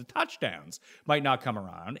fantasy points. The touchdowns might not come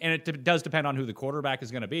around, and it does depend on who the quarterback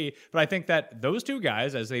is going to be. But I think that those two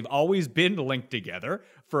guys, as they've always been linked together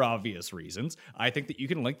for obvious reasons, I think that you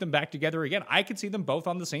can link them back together again. I could see them both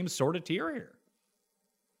on the same sort of tier here.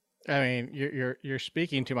 I mean, you're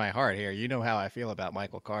speaking to my heart here. You know how I feel about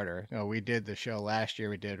Michael Carter. You know, we did the show last year.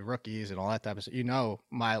 We did rookies and all that type of stuff. You know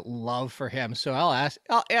my love for him. So I'll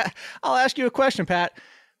ask you a question, Pat.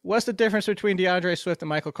 What's the difference between DeAndre Swift and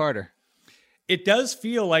Michael Carter? It does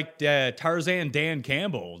feel like Tarzan Dan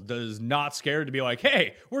Campbell does not scared to be like,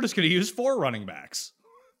 hey, we're just going to use 4 running backs.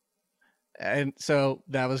 And so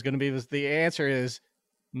that was going to be the answer is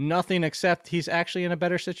nothing, except he's actually in a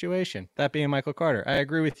better situation, that being Michael Carter. I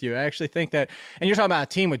agree with you. I actually think that, and you're talking about a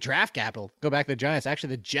team with draft capital. Go back to the Giants.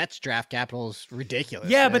 Actually, the Jets draft capital is ridiculous.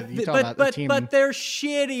 Yeah, but they're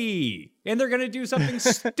shitty, and they're going to do something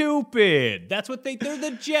stupid. That's what they're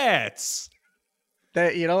the Jets.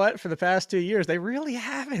 You know what? For the past 2 years, they really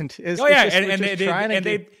haven't. And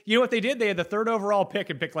they you know what they did? They had the 3rd overall pick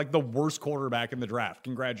and picked like the worst quarterback in the draft.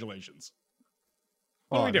 Congratulations.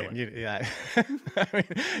 What are we doing? I mean,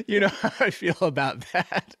 you know how I feel about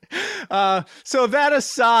that. So that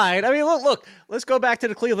aside, I mean, look, let's go back to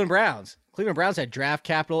the Cleveland Browns. Cleveland Browns had draft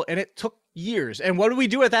capital, and it took years. And what did we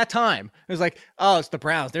do at that time? It was like, oh, it's the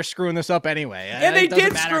Browns. They're screwing this up anyway. And they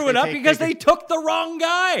did screw it up because they took the wrong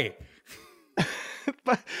guy.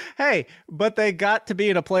 But they got to be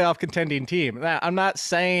in a playoff contending team. I'm not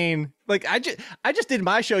saying, like, I just did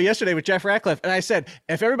my show yesterday with Jeff Ratcliffe, and I said,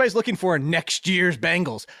 if everybody's looking for next year's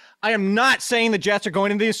Bengals, I am not saying the Jets are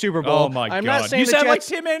going into the Super Bowl. Oh my God. Not saying you sound like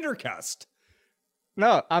Tim Andercust.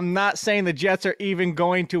 No, I'm not saying the Jets are even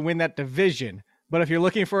going to win that division. But if you're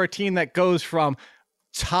looking for a team that goes from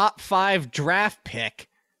top 5 draft pick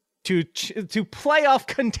to playoff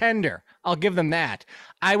contender, I'll give them that.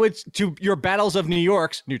 I would, to your battles of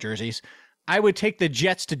New Jersey's, I would take the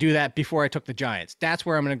Jets to do that before I took the Giants. That's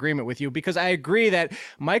where I'm in agreement with you, because I agree that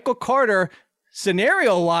Michael Carter,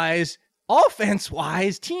 scenario-wise,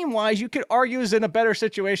 offense-wise, team-wise, you could argue is in a better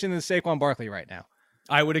situation than Saquon Barkley right now.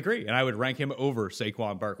 I would agree, and I would rank him over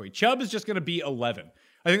Saquon Barkley. Chubb is just going to be 11.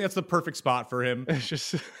 I think that's the perfect spot for him. It's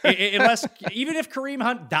just unless, even if Kareem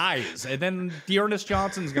Hunt dies, and then Dearness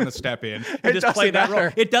Johnson's going to step in and just play that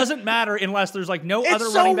role. It doesn't matter unless there's like no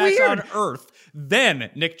other running backs on earth.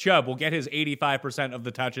 Then Nick Chubb will get his 85% of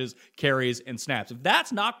the touches, carries, and snaps. If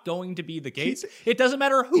that's not going to be the case, it doesn't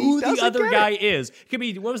matter who the other guy is. It could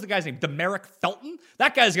be, what was the guy's name? Demeric Felton?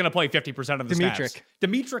 That guy's going to play 50% of the snaps.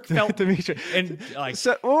 Demetric Felton. And like,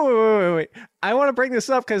 so, wait. I want to bring this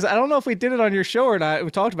up because I don't know if we did it on your show or not.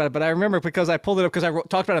 We talked about it, but I remember because I pulled it up because I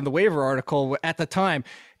talked about it in the waiver article at the time.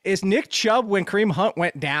 Is Nick Chubb, when Kareem Hunt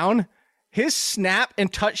went down, his snap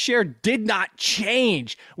and touch share did not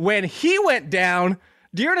change. When he went down,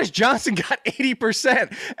 Dearness Johnson got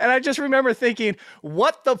 80%. And I just remember thinking,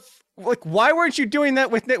 what the why weren't you doing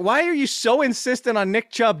that with Nick? Why are you so insistent on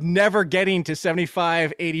Nick Chubb never getting to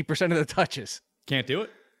 75, 80% of the touches? Can't do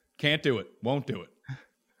it. Can't do it. Won't do it.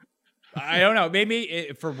 I don't know.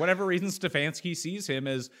 Maybe for whatever reason, Stefanski sees him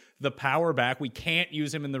as the power back. We can't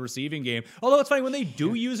use him in the receiving game. Although it's funny, when they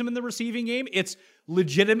do use him in the receiving game, it's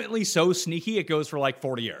legitimately so sneaky it goes for like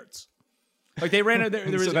 40 yards. Like they ran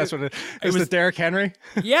there was, so that's what it was. The Derrick Henry?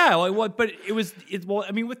 Yeah, like what? But well,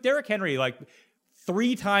 I mean, with Derrick Henry, like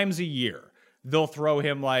 3 times a year, they'll throw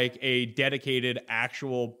him like a dedicated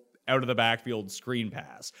actual out of the backfield screen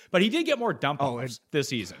pass. But he did get more dump offs this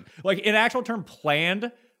season. Like in actual term,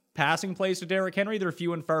 planned passing plays to Derrick Henry, they're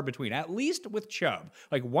few and far between, at least with Chubb.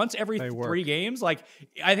 Like once every 3 games, like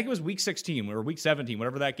I think it was week 16 or week 17,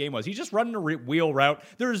 whatever that game was, he's just running a wheel route.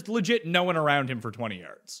 There's legit no one around him for 20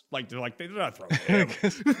 yards. Like they're not throwing him.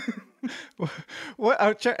 What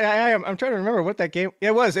I'm trying to remember what that game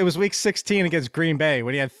it was. It was week 16 against Green Bay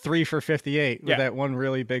when he had 3 for 58 with that one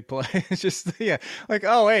really big play. It's just like,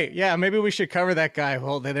 oh wait, maybe we should cover that guy.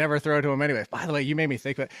 Well, they never throw to him anyway. By the way, you made me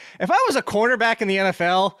think that if I was a cornerback in the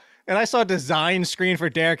NFL and I saw a design screen for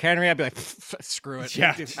Derrick Henry, I'd be like, screw it.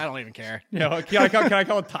 Yeah. I don't even care. Yeah, can I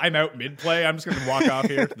call a timeout mid play? I'm just going to walk off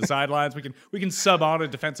here to the sidelines. We can sub on a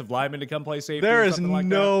defensive lineman to come play safety. There is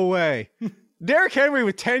no way. Derrick Henry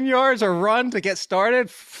with 10 yards or run to get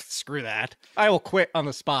started? Screw that. I will quit on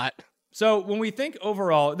the spot. So when we think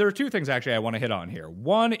overall, there are 2 things actually I want to hit on here.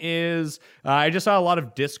 One is I just saw a lot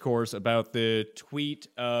of discourse about the tweet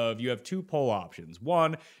of you have 2 poll options.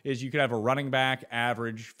 One is you could have a running back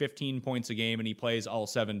average 15 points a game and he plays all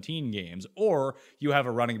 17 games, or you have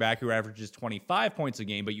a running back who averages 25 points a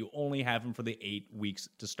game, but you only have him for the 8 weeks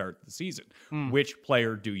to start the season. Which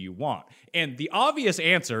player do you want? And the obvious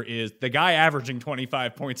answer is the guy averaging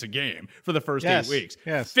 25 points a game for the first 8 weeks.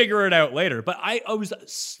 Yes. Figure it out later. But I was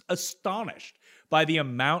astonished by the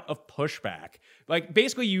amount of pushback. Like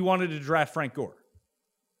basically you wanted to draft Frank Gore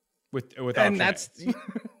with and that's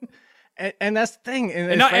and that's the thing.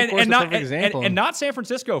 And not San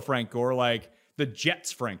Francisco Frank Gore, like the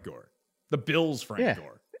Jets Frank Gore, the Bills Frank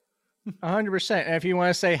Gore. 100%. And if you want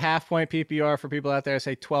to say half point PPR for people out there,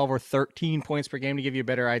 say 12 or 13 points per game to give you a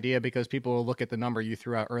better idea, because people will look at the number you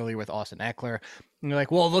threw out earlier with Austin Eckler. And you're like,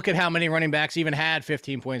 well, look at how many running backs even had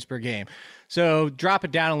 15 points per game. So drop it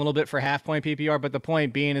down a little bit for half point PPR. But the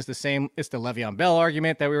point being is the same. It's the Le'Veon Bell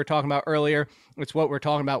argument that we were talking about earlier. It's what we're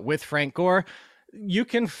talking about with Frank Gore. You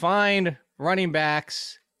can find running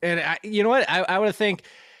backs. And you know what? I would think,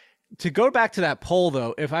 to go back to that poll,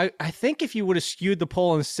 though, I think if you would have skewed the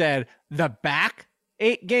poll and said the back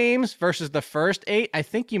 8 games versus the first 8, I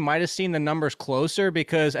think you might have seen the numbers closer,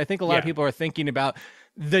 because I think a lot of people are thinking about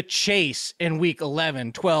the chase in week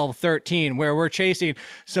 11, 12, 13, where we're chasing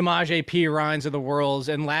Samaje Perines of the worlds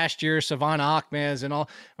and last year Savon Ahmed and all,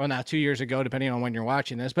 well, now 2 years ago, depending on when you're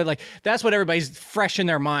watching this. But like, that's what everybody's fresh in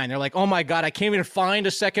their mind. They're like, oh my God, I can't even find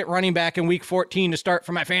a second running back in week 14 to start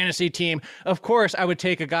for my fantasy team. Of course, I would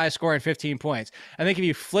take a guy scoring 15 points. I think if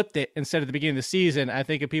you flipped it instead of the beginning of the season, I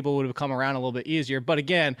think people would have come around a little bit easier. But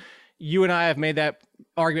again, you and I have made that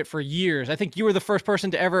argument for years. I think you were the first person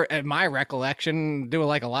to ever, at my recollection, do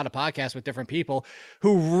like a lot of podcasts with different people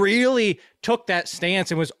who really took that stance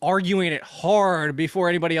and was arguing it hard before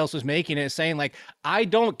anybody else was making it, saying like, I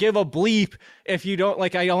don't give a bleep if you don't,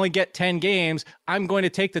 like, I only get 10 games. I'm going to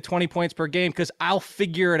take the 20 points per game because I'll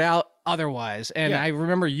figure it out otherwise. And I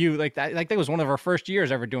remember you like that was one of our first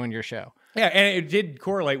years ever doing your show. Yeah, and it did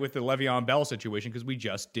correlate with the Le'Veon Bell situation because we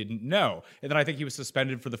just didn't know. And then I think he was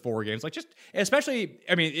suspended for the 4 games. Like, just especially,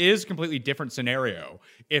 I mean, it is a completely different scenario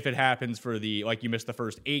if it happens for the, like, you miss the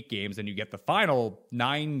first 8 games and you get the final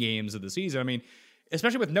 9 games of the season. I mean,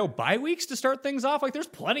 especially with no bye weeks to start things off, like, there's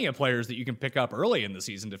plenty of players that you can pick up early in the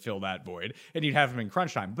season to fill that void, and you'd have them in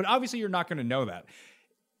crunch time. But obviously, you're not going to know that.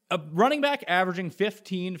 A running back averaging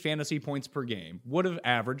 15 fantasy points per game would have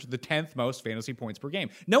averaged the 10th most fantasy points per game.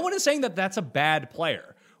 No one is saying that that's a bad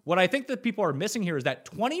player. What I think that people are missing here is that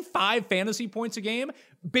 25 fantasy points a game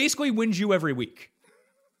basically wins you every week.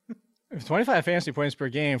 25 fantasy points per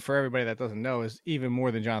game, for everybody that doesn't know, is even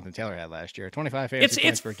more than Jonathan Taylor had last year. 25 fantasy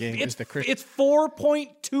points per game is the Christian. It's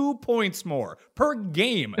 4.2 points more per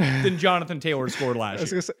game than Jonathan Taylor scored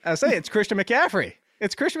last year. I say it's Christian McCaffrey.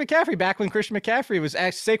 It's Christian McCaffrey back when Christian McCaffrey was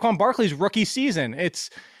at Saquon Barkley's rookie season. It's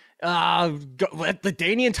the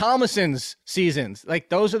Danian Thomason's seasons. Like,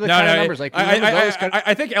 those are the kind of numbers. Like,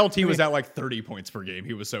 I think LT was at like 30 points per game.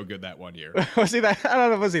 He was so good that one year. Was he that? I don't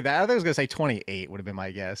know. Was he that? I think I was going to say 28 would have been my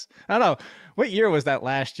guess. I don't know. What year was that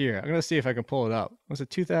last year? I'm going to see if I can pull it up. Was it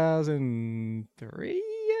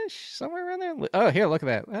 2003-ish? Somewhere around there? Oh, here, look at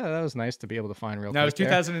that. Oh, that was nice to be able to find real quick. No, it was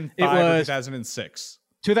 2005 or 2006.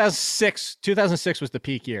 2006 was the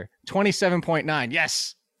peak year. 27.9.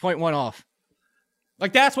 Yes. 0.1 off.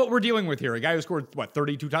 Like, that's what we're dealing with here. A guy who scored,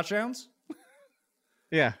 32 touchdowns?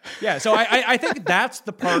 Yeah. Yeah, so I think that's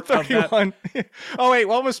the part of that. Oh, wait,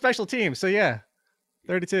 what was special teams? So, yeah,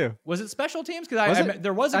 32. Was it special teams? Because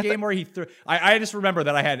there was a game where he threw. I just remember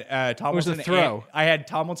that I had Tomlinson. It was a throw. I had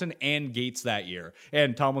Tomlinson and Gates that year,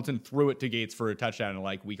 and Tomlinson threw it to Gates for a touchdown in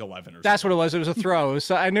like week 11 or something. That's what it was. It was a throw.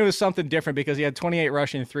 So I knew it was something different because he had 28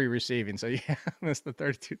 rushing, 3 receiving. So, yeah, that's the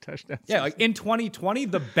 32 touchdowns. Yeah, like in 2020,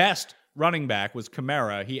 the best running back was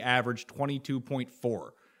Kamara. He averaged 22.4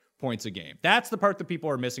 points a game. That's the part that people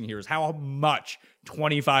are missing here, is how much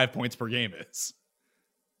 25 points per game is.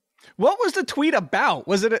 What was the tweet about?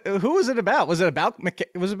 Who was it about? Was it about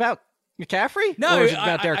McCaffrey? No, or was it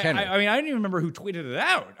about Derrick Henry? I mean, I didn't even remember who tweeted it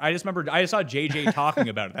out. I just saw JJ talking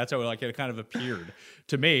about it. That's how it kind of appeared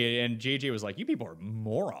to me. And JJ was like, "You people are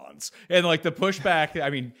morons." And like the pushback.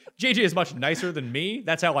 I mean, JJ is much nicer than me.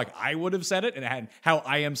 That's how I would have said it, and how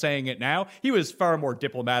I am saying it now. He was far more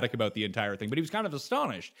diplomatic about the entire thing, but he was kind of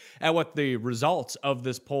astonished at what the results of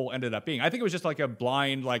this poll ended up being. I think it was just like a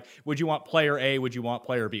blind, would you want player A? Would you want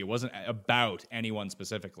player B? It wasn't about anyone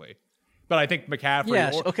specifically. But I think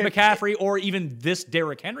McCaffrey or even this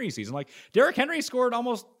Derrick Henry season. Like, Derrick Henry scored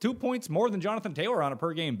almost 2 points more than Jonathan Taylor on a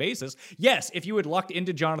per-game basis. Yes, if you had lucked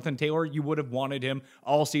into Jonathan Taylor, you would have wanted him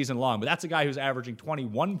all season long. But that's a guy who's averaging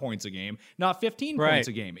 21 points a game, not 15 points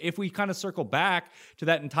a game. If we kind of circle back to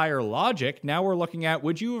that entire logic, now we're looking at,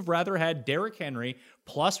 would you have rather had Derrick Henry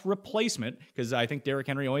plus replacement? Because I think Derrick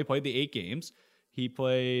Henry only played the 8 games. He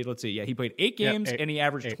played, he played 8 games, and he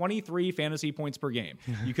averaged 23 fantasy points per game.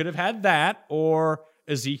 You could have had that, or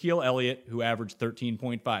Ezekiel Elliott, who averaged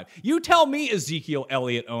 13.5. You tell me, Ezekiel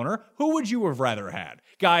Elliott owner, who would you have rather had?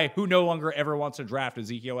 Guy who no longer ever wants to draft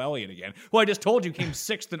Ezekiel Elliott again, who I just told you came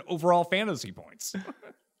 6th in overall fantasy points.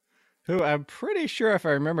 Who I'm pretty sure, if I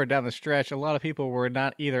remember down the stretch, a lot of people were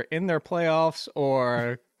not either in their playoffs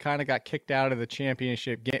or kind of got kicked out of the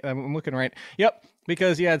championship game. I'm looking right. Yep.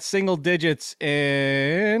 Because he had single digits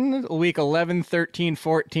in week 11, 13,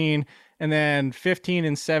 14, and then 15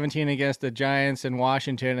 and 17 against the Giants and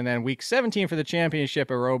Washington. And then week 17 for the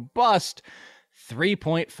championship, a robust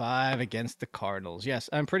 3.5 against the Cardinals. Yes,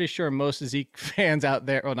 I'm pretty sure most Zeke fans out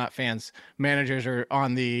there, well, not fans, managers are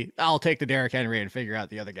on I'll take the Derrick Henry and figure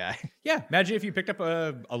out the other guy. Yeah, imagine if you picked up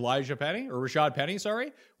Elijah Penny, or Rashad Penny,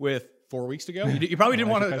 with 4 weeks to go. You probably didn't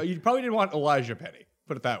want You probably didn't want Elijah Penny.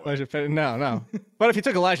 Put it that way. Elijah Penny, no. But if you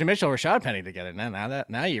took Elijah Mitchell or Rashad Penny together,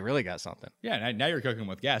 now you really got something. Yeah, now you're cooking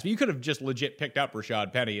with gas. But you could have just legit picked up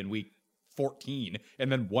Rashad Penny in week 14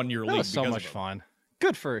 and then won your league. That was so much fun.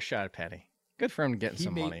 Good for Rashad Penny. Good for him getting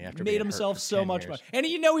some money after made himself so much money. And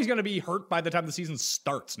he's going to be hurt by the time the season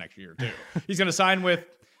starts next year too. He's going to sign with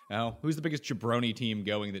who's the biggest jabroni team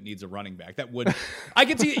going that needs a running back? I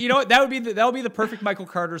can see, that would be the perfect Michael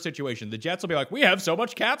Carter situation. The Jets will be like, we have so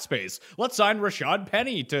much cap space. Let's sign Rashad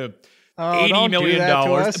Penny to $80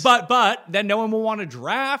 million. But then no one will want to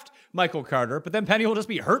draft Michael Carter, but then Penny will just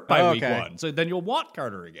be hurt by week 1. So then you'll want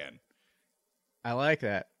Carter again. I like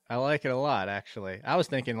that. I like it a lot, actually. I was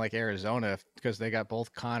thinking like Arizona because they got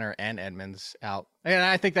both Connor and Edmonds out. And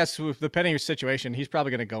I think that's with the Penny situation. He's probably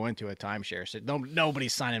going to go into a timeshare. So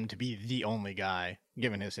nobody's signed him to be the only guy,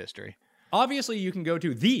 given his history. Obviously, you can go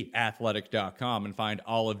to theathletic.com and find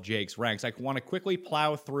all of Jake's ranks. I want to quickly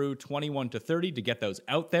plow through 21 to 30 to get those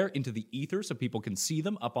out there into the ether so people can see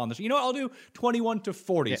them up on the. I'll do 21 to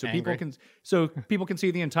 40 people can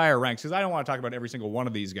see the entire ranks, because I don't want to talk about every single one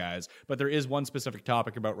of these guys, but there is one specific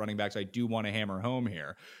topic about running backs I do want to hammer home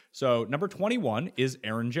here. So number 21 is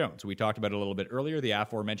Aaron Jones. We talked about it a little bit earlier. The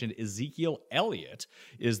aforementioned Ezekiel Elliott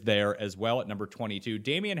is there as well at number 22.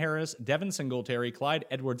 Damian Harris, Devin Singletary, Clyde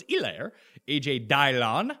Edwards-Helaire, AJ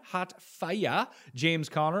Dillon, Hot Fire, James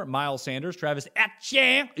Conner, Miles Sanders, Travis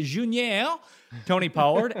Etienne Jr., Tony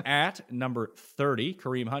Pollard at number 30,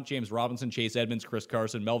 Kareem Hunt, James Robinson, Chase Edmonds, Chris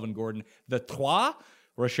Carson, Melvin Gordon, the Trois,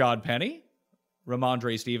 Rashad Penny,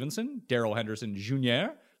 Ramondre Stevenson, Darrell Henderson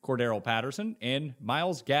Jr., Cordero Patterson, and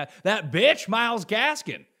Myles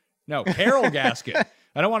Gaskin. No, Carol Gaskin.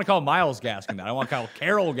 I don't want to call Myles Gaskin that. I want to call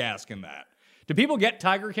Carol Gaskin that. Do people get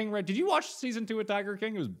Tiger King right? Did you watch season 2 of Tiger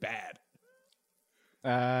King? It was bad.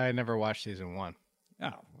 I never watched season 1. Oh,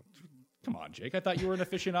 come on, Jake. I thought you were an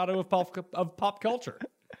aficionado of pop culture.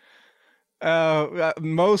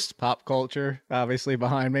 Most pop culture, obviously,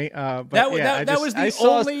 behind me. But that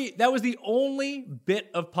was the only bit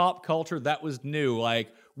of pop culture that was new.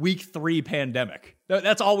 Like week 3 pandemic.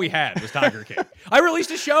 That's all we had was Tiger King. I released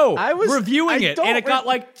a show reviewing it, and it got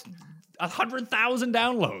like 100,000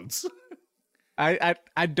 downloads.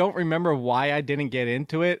 I don't remember why I didn't get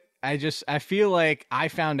into it. I feel like I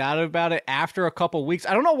found out about it after a couple weeks.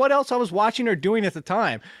 I don't know what else I was watching or doing at the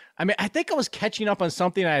time. I mean, I think I was catching up on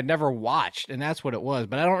something I had never watched, and that's what it was,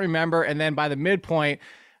 but I don't remember. And then by the midpoint,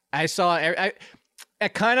 I saw,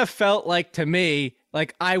 it kind of felt like to me,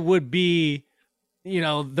 like I would be,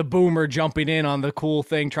 the boomer jumping in on the cool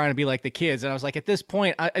thing, trying to be like the kids. And I was like, at this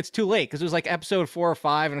point, it's too late, because it was like episode 4 or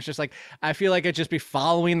 5. And it's just like, I feel like I'd just be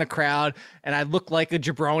following the crowd, and I look like a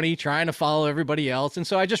jabroni trying to follow everybody else. And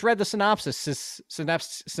so I just read the synopsis,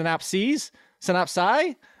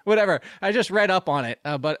 whatever. I just read up on it.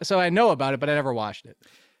 But so I know about it, but I never watched it.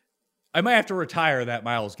 I might have to retire that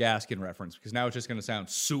Myles Gaskin reference, because now it's just going to sound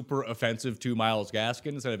super offensive to Myles Gaskin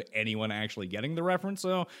instead of anyone actually getting the reference.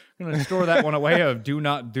 So I'm going to store that one away of do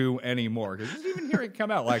not do anymore. Because just even hearing it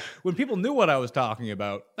come out, like when people knew what I was talking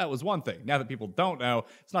about, that was one thing. Now that people don't know,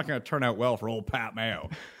 it's not going to turn out well for old Pat Mayo.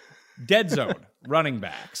 Dead zone running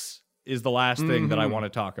backs is the last thing that I want to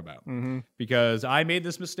talk about, because I made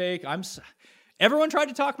this mistake. Everyone tried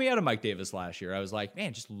to talk me out of Mike Davis last year. I was like,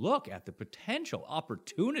 man, just look at the potential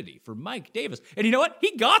opportunity for Mike Davis. And you know what?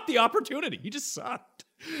 He got the opportunity. He just sucked.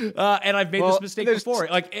 And I've made this mistake before.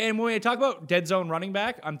 And when I talk about dead zone running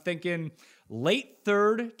back, I'm thinking late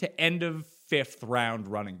 3rd to end of 5th round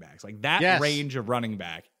running backs. Like that range of running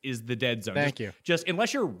back is the dead zone. Thank you. Just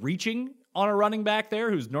unless you're reaching on a running back there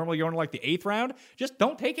who's normally going to like the 8th round, just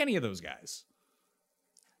don't take any of those guys.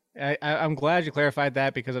 I'm glad you clarified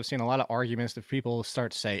that, because I've seen a lot of arguments that people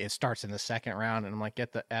start to say it starts in the 2nd round, and I'm like,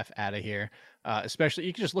 get the F out of here. Especially,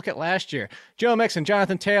 you can just look at last year. Joe Mixon,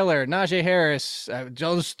 Jonathan Taylor, Najee Harris,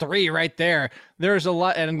 those 3 right there. There's a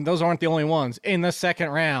lot, and those aren't the only ones in the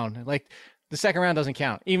 2nd round. Like, the 2nd round doesn't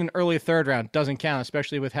count. Even early 3rd round doesn't count,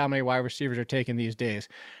 especially with how many wide receivers are taken these days.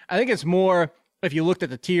 I think it's more, if you looked at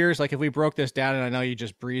the tiers, like if we broke this down, and I know you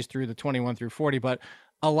just breezed through the 21 through 40, but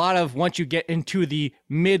a lot of once you get into the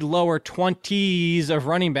mid-lower 20s of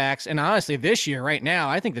running backs, and honestly, this year, right now,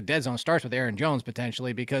 I think the dead zone starts with Aaron Jones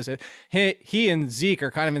potentially, because he and Zeke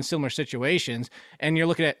are kind of in similar situations, and you're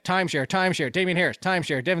looking at timeshare, Damian Harris,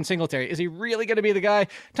 timeshare, Devin Singletary. Is he really going to be the guy?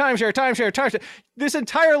 Timeshare. This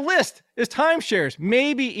entire list is timeshares.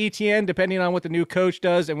 Maybe ETN, depending on what the new coach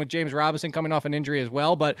does, and with James Robinson coming off an injury as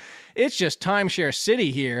well, but it's just timeshare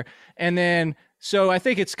city here. And then so I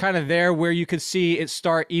think it's kind of there where you could see it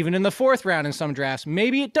start even in the 4th round in some drafts.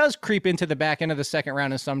 Maybe it does creep into the back end of the 2nd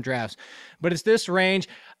round in some drafts, but it's this range.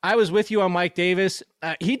 I was with you on Mike Davis.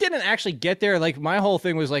 He didn't actually get there. Like, my whole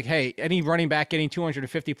thing was like, hey, any running back getting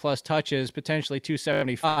 250 plus touches, potentially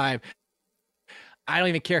 275. I don't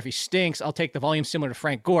even care if he stinks. I'll take the volume similar to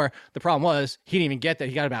Frank Gore. The problem was he didn't even get that.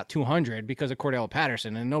 He got about 200 because of Cordell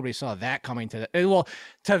Patterson, and nobody saw that coming to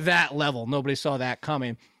that level. Nobody saw that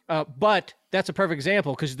coming. But that's a perfect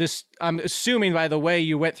example, because this, I'm assuming by the way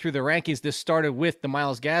you went through the rankings, this started with the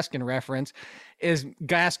Myles Gaskin reference. Is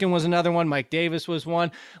Gaskin was another one. Mike Davis was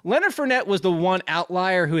one. Leonard Fournette was the one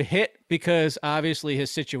outlier who hit, because obviously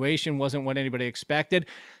his situation wasn't what anybody expected.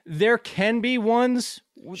 There can be ones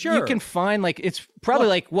you can find, like, it's probably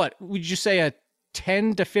like, what would you say, a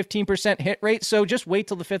 10 to 15% hit rate? So just wait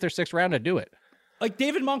till the 5th or 6th round to do it. Like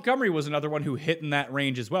David Montgomery was another one who hit in that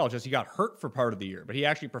range as well. Just he got hurt for part of the year, but he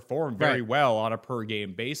actually performed very well on a per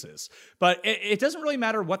game basis. But it doesn't really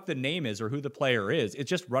matter what the name is or who the player is. It's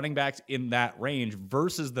just running backs in that range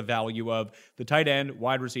versus the value of the tight end,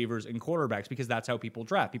 wide receivers, and quarterbacks, because that's how people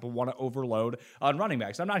draft. People want to overload on running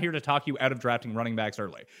backs. I'm not here to talk you out of drafting running backs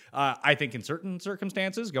early. I think in certain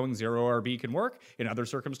circumstances, going 0 RB can work. In other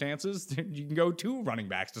circumstances, you can go 2 running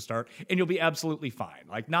backs to start, and you'll be absolutely fine.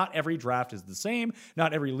 Like, not every draft is the same.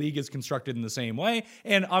 Not every league is constructed in the same way.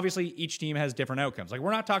 And obviously each team has different outcomes. Like,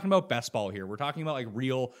 we're not talking about best ball here. We're talking about like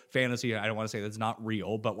real fantasy. I don't want to say that's not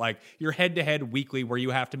real, but like your head-to-head weekly where you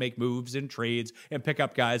have to make moves and trades and pick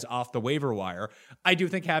up guys off the waiver wire. I do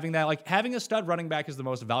think having a stud running back is the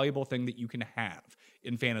most valuable thing that you can have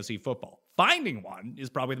in fantasy football. Finding one is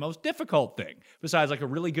probably the most difficult thing, besides like a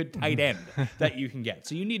really good tight end that you can get.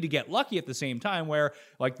 So you need to get lucky at the same time, where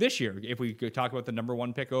like this year, if we could talk about the number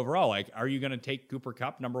 1 pick overall, like, are you going to take Cooper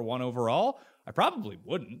Kupp number 1 overall? I probably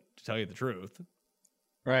wouldn't, to tell you the truth.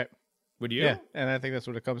 Right. Would you? Yeah, and I think that's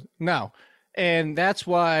what it comes. No. And that's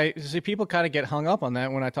why, see, people kind of get hung up on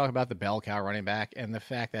that when I talk about the bell cow running back, and the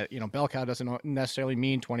fact that, bell cow doesn't necessarily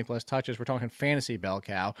mean 20 plus touches. We're talking fantasy bell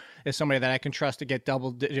cow is somebody that I can trust to get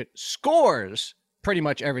double digit scores pretty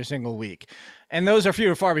much every single week. And those are few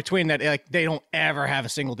and far between that, like, they don't ever have a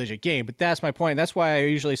single digit game. But that's my point. That's why I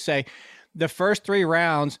usually say the first 3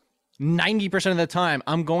 rounds, 90% of the time,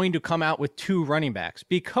 I'm going to come out with 2 running backs,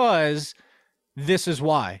 because this is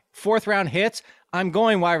why. 4th round hits, I'm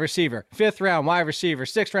going wide receiver, 5th round wide receiver,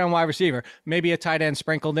 6th round wide receiver, maybe a tight end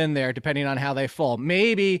sprinkled in there depending on how they fall.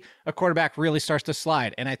 Maybe a quarterback really starts to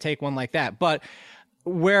slide and I take one like that. But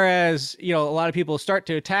whereas, a lot of people start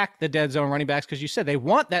to attack the dead zone running backs because you said they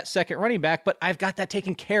want that second running back, but I've got that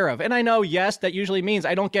taken care of. And I know, yes, that usually means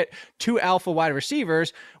I don't get 2 alpha wide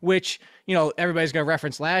receivers, which, everybody's going to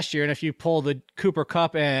reference last year. And if you pull the Cooper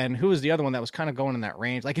Kupp and who was the other one that was kind of going in that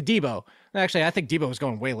range, like a Debo. Actually, I think Debo was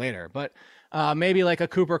going way later, but maybe like a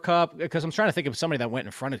Cooper Kupp, because I'm trying to think of somebody that went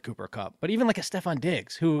in front of Cooper Kupp, but even like a Stephon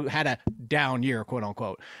Diggs who had a down year, quote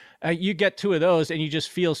unquote. You get 2 of those and you just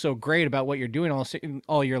feel so great about what you're doing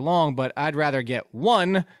all year long. But I'd rather get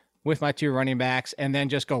 1 with my 2 running backs and then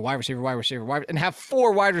just go wide receiver, and have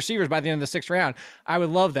 4 wide receivers by the end of the 6th round. I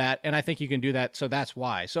would love that. And I think you can do that. So that's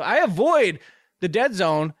why. So I avoid the dead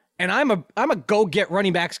zone, and I'm a go get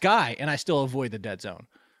running backs guy, and I still avoid the dead zone.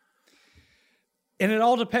 And it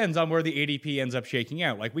all depends on where the ADP ends up shaking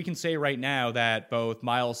out. Like, we can say right now that both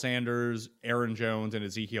Miles Sanders, Aaron Jones, and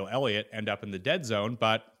Ezekiel Elliott end up in the dead zone,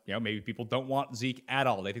 but maybe people don't want Zeke at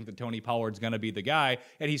all. They think that Tony Pollard's going to be the guy,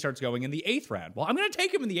 and he starts going in the 8th round. Well, I'm going to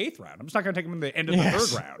take him in the 8th round. I'm just not going to take him in the end of the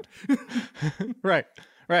 3rd round.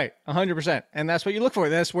 Right. 100%. And that's what you look for.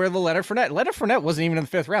 That's where the Leonard Fournette wasn't even in the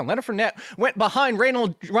 5th round. Leonard Fournette went behind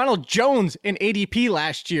Ronald Jones in ADP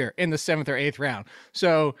last year in the 7th or 8th round.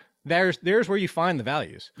 So there's where you find the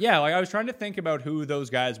values. Yeah, like I was trying to think about who those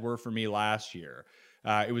guys were for me last year.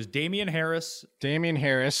 It was Damian Harris,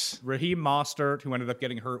 Raheem Mostert, who ended up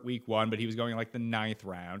getting hurt week 1, but he was going like the 9th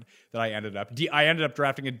round that I ended up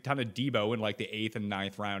drafting a ton of Debo in like the 8th and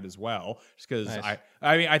 9th round as well, just because nice.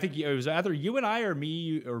 I think it was either you and I or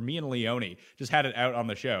me and Leone just had it out on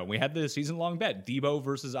the show. We had the season-long bet, Debo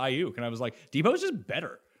versus Ayuk, and I was like, Debo's just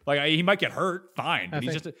better. Like, he might get hurt, fine. But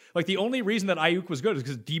he's just like, the only reason that Ayuk was good is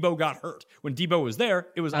because Debo got hurt. When Debo was there,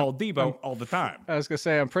 it was all Debo all the time. I was going to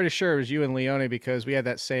say, I'm pretty sure it was you and Leone because we had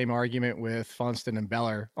that same argument with Funston and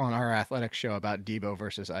Beller on our athletics show about Debo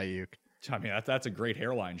versus Ayuk. I mean, that's a great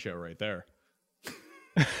hairline show right there.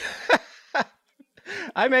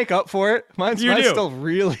 I make up for it. Mine's still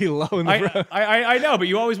really low in the road. I know, but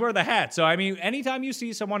you always wear the hat. So, I mean, anytime you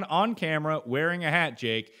see someone on camera wearing a hat,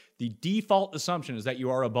 Jake, the default assumption is that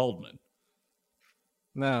you are a baldman.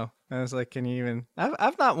 No. I was like, can you even...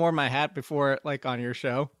 I've not worn my hat before, like, on your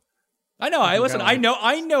show. I know.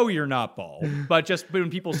 I know you're not bald, but just when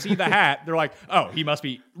people see the hat, they're like, oh, he must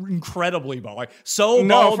be incredibly bald. Like, so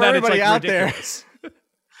bald that it's like ridiculous.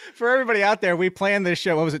 For everybody out there, we planned this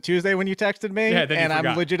show. What was it, Tuesday when you texted me? Yeah, then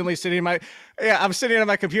I'm legitimately I'm sitting on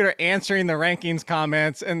my computer answering the rankings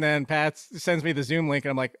comments, and then Pat sends me the Zoom link, and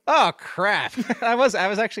I'm like, oh crap. I was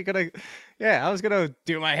actually gonna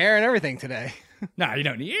do my hair and everything today. Nah, you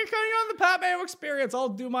don't need. You're coming on the Pat Mayo Experience. I'll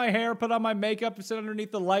do my hair, put on my makeup, and sit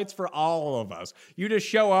underneath the lights for all of us. You just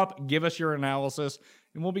show up, give us your analysis,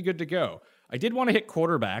 and we'll be good to go. I did want to hit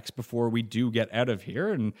quarterbacks before we do get out of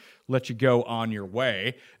here and let you go on your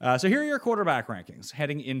way. So here are your quarterback rankings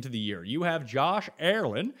heading into the year. You have Josh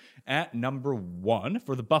Allen at number 1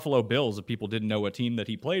 for the Buffalo Bills, if people didn't know what team that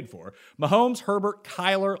he played for. Mahomes, Herbert,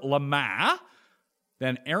 Kyler, Lamar.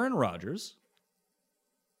 Then Aaron Rodgers,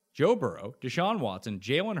 Joe Burrow, Deshaun Watson,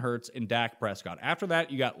 Jalen Hurts, and Dak Prescott. After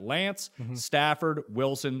that, you got Lance, Stafford,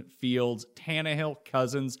 Wilson, Fields, Tannehill,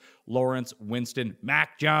 Cousins, Lawrence, Winston,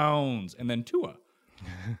 Mac Jones, and then Tua.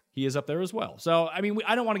 He is up there as well. So, I mean,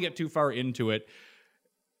 I don't want to get too far into it.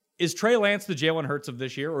 Is Trey Lance the Jalen Hurts of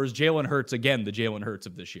this year, or is Jalen Hurts again the Jalen Hurts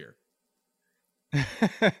of this year?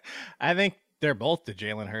 I think they're both the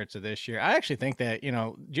Jalen Hurts of this year. I actually think that,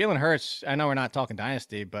 Jalen Hurts, I know we're not talking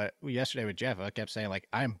dynasty, but yesterday with Jeff, I kept saying, like,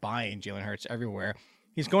 I'm buying Jalen Hurts everywhere.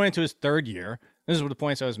 He's going into his 3rd year. This is what the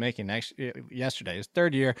points I was making yesterday. His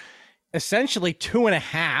 3rd year, essentially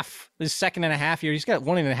 2.5, his 2.5 year. He's got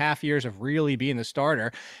 1.5 years of really being the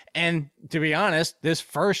starter. And to be honest, this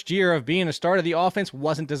first year of being a starter, the offense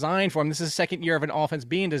wasn't designed for him. This is the 2nd year of an offense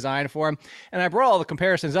being designed for him. And I brought all the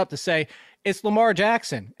comparisons up to say it's Lamar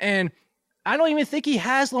Jackson. And I don't even think he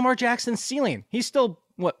has Lamar Jackson's ceiling. He's still,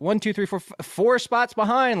 4 spots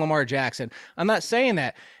behind Lamar Jackson. I'm not saying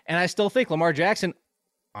that. And I still think Lamar Jackson,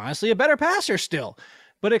 honestly, a better passer still.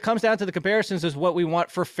 But it comes down to the comparisons is what we want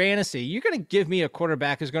for fantasy. You're going to give me a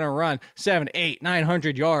quarterback who's going to run 700, 800,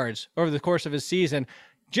 900 yards over the course of his season.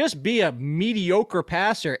 Just be a mediocre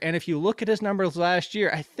passer. And if you look at his numbers last year,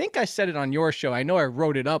 I think I said it on your show. I know I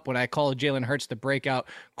wrote it up when I called Jalen Hurts the breakout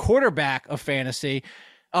quarterback of fantasy.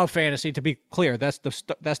 To be clear, that's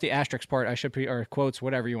the asterisk part I should be, or quotes,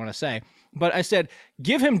 whatever you want to say. But I said,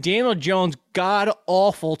 give him Daniel Jones'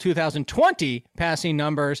 god-awful 2020 passing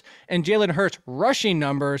numbers, and Jalen Hurts' rushing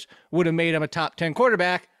numbers would have made him a top 10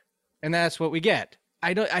 quarterback. and that's what we get.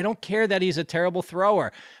 I don't care that he's a terrible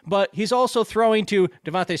thrower, but he's also throwing to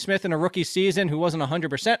Devontae Smith in a rookie season who wasn't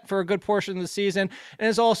 100% for a good portion of the season, and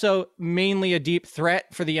is also mainly a deep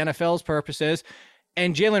threat for the NFL's purposes.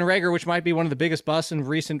 And Jalen Reagor, which might be one of the biggest busts in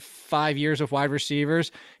recent 5 years of wide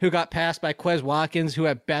receivers, who got passed by Quez Watkins, who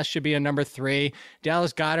at best should be a number 3.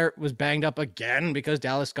 Dallas Goedert was banged up again because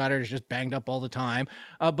Dallas Goedert is just banged up all the time.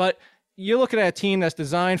 But you're looking at a team that's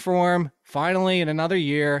designed for him. Finally, in another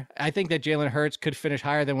year, I think that Jalen Hurts could finish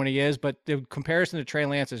higher than when he is, but the comparison to Trey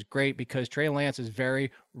Lance is great because Trey Lance is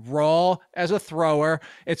very raw as a thrower.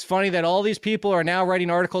 It's funny that all these people are now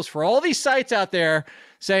writing articles for all these sites out there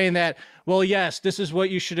saying that, well, yes, this is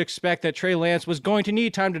what you should expect, that Trey Lance was going to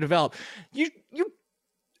need time to develop. You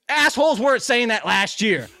assholes weren't saying that last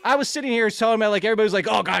year. I was sitting here telling me, like, everybody's like,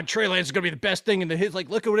 oh God, Trey Lance is going to be the best thing in the his. Like,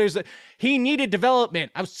 look at what it is. He needed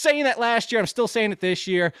development. I was saying that last year. I'm still saying it this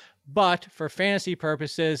year. But for fantasy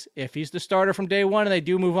purposes, if he's the starter from day one and they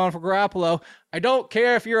do move on for Garoppolo, I don't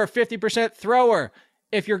care if you're a 50% thrower.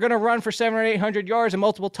 If you're going to run for 700 or 800 yards and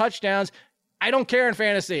multiple touchdowns, I don't care in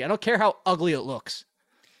fantasy. I don't care how ugly it looks.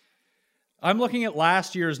 I'm looking at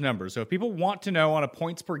last year's numbers. So if people want to know on a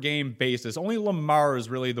points per game basis, only Lamar is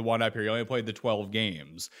really the one up here. He only played the 12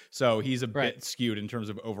 games. So he's a bit skewed in terms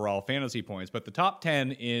of overall fantasy points. But the top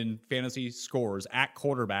 10 in fantasy scores at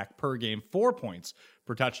quarterback per game, 4 points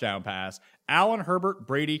per touchdown pass. Allen, Herbert,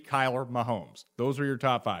 Brady, Kyler, Mahomes. Those were your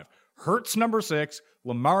top 5. Hurts number 6,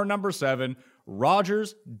 Lamar number 7,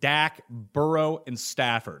 Rodgers, Dak, Burrow, and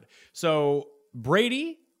Stafford. So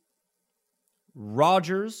Brady,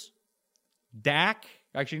 Rodgers, Dak,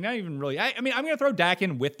 actually not even really. I mean, I'm going to throw Dak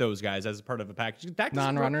in with those guys as part of a package. Dak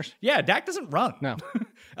non-runners? Yeah, Dak doesn't run. No.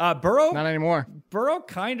 Burrow? Not anymore. Burrow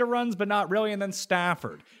kind of runs, but not really. And then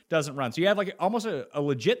Stafford doesn't run. So you have like almost a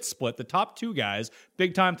legit split. The top 2 guys,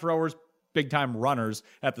 big-time throwers, big-time runners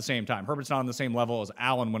at the same time. Herbert's not on the same level as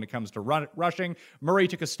Allen when it comes to rushing. Murray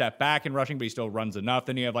took a step back in rushing, but he still runs enough.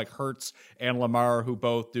 Then you have like Hurts and Lamar, who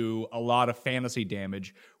both do a lot of fantasy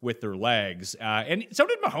damage with their legs. And so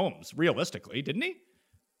did Mahomes, realistically, didn't he?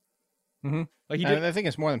 Mm-hmm. Like he did. I think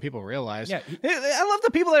it's more than people realize. Yeah, I love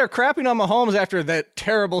the people that are crapping on Mahomes after that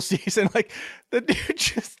terrible season. Like, the dude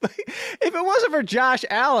just, like, if it wasn't for Josh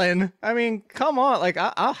Allen, I mean, come on. Like,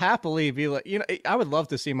 I'll happily be like, I would love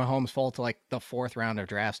to see Mahomes fall to like the 4th round of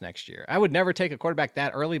drafts next year. I would never take a quarterback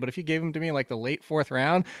that early, but if you gave him to me like the late 4th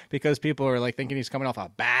round because people are like thinking he's coming off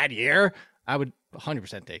a bad year, I would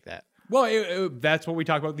 100% take that. Well, that's what we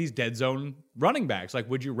talk about, these dead zone running backs. Like,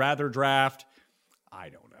 would you rather draft, I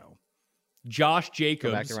don't know, Josh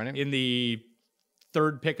Jacobs in the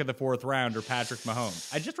 3rd pick of the 4th round or Patrick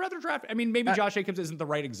Mahomes? I'd just rather draft. I mean, maybe Josh Jacobs isn't the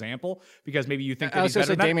right example because maybe you think that he's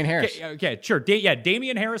better than Damian Harris. Okay, sure.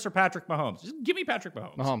 Damian Harris or Patrick Mahomes. Just give me Patrick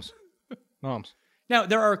Mahomes. Mahomes. Now,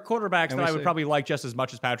 there are quarterbacks that I would probably like just as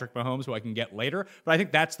much as Patrick Mahomes, who I can get later, but I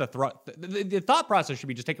think that's the thought process should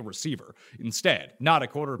be just take a receiver instead, not a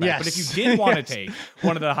quarterback. Yes. But if you did want to take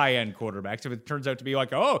one of the high-end quarterbacks, if it turns out to be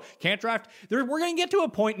like, oh, can't draft, we're going to get to a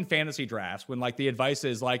point in fantasy drafts when like the advice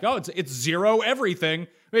is like, oh, it's 0 everything.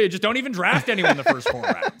 Wait, just don't even draft anyone in the first 4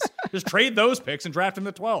 rounds. Just trade those picks and draft in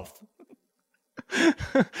the 12th.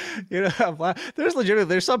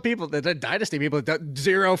 There's some people that dynasty people that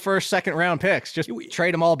 0 first, 2nd round picks, just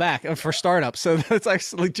trade them all back for startups. So that's like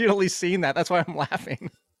legitimately seen that. That's why I'm laughing.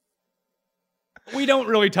 We don't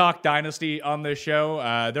really talk dynasty on this show.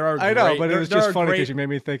 But it was just funny because you made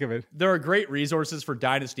me think of it. There are great resources for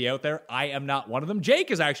dynasty out there. I am not one of them.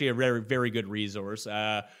 Jake is actually a very, very good resource.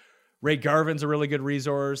 Ray Garvin's a really good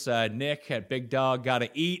resource. Nick at Big Dog Gotta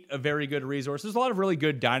Eat, a very good resource. There's a lot of really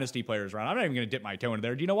good dynasty players around. I'm not even going to dip my toe in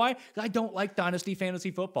there. Do you know why? Because I don't like dynasty fantasy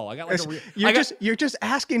football. I got like you're just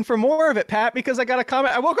asking for more of it, Pat. Because I got a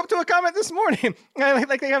comment. I woke up to a comment this morning.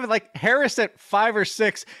 Like they have like Harris at 5 or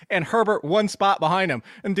 6 and Herbert 1 spot behind him.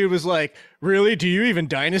 And dude was like, "Really? Do you even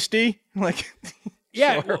dynasty?" Like.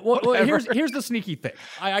 Yeah, sure, well here's the sneaky thing.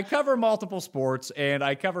 I cover multiple sports, and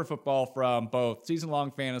I cover football from both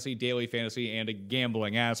season-long fantasy, daily fantasy, and a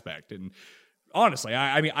gambling aspect. And honestly,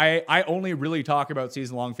 I only really talk about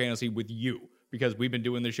season-long fantasy with you because we've been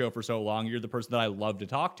doing this show for so long. You're the person that I love to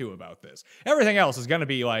talk to about this. Everything else is going to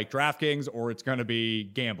be like DraftKings or it's going to be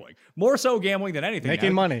gambling. More so gambling than anything.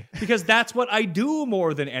 Making money. Because that's what I do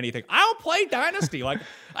more than anything. I'll play Dynasty. Like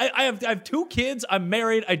I have 2 kids. I'm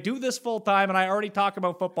married. I do this full time, and I already talk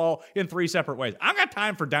about football in 3 separate ways. I've got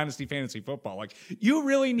time for Dynasty fantasy football. Like you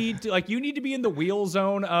really need to, you need to be in the wheel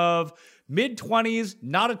zone of Mid-20s,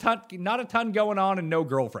 not a ton going on, and no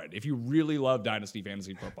girlfriend if you really love Dynasty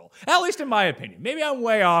Fantasy Football. At least in my opinion. Maybe I'm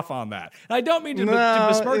way off on that. And I don't mean to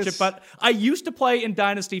besmirch it, but I used to play in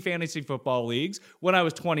Dynasty Fantasy Football leagues when I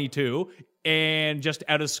was 22 and just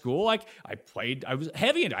out of school. Like, I was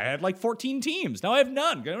heavy, and I had like 14 teams. Now I have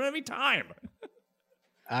none. I don't have any time.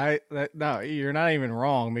 No, you're not even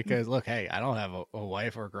wrong, because look, hey, I don't have a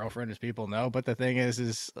wife or a girlfriend, as people know, but the thing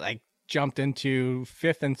is like, jumped into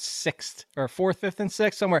 5th and 6th or 4th, 5th and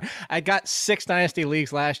 6th somewhere. I got 6 Dynasty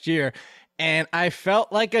leagues last year, and I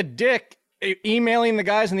felt like a dick emailing the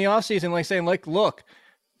guys in the offseason, like saying, like, look,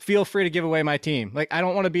 feel free to give away my team. Like, I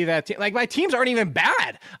don't want to be that team. Like, my teams aren't even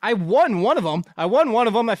bad. I won one of them.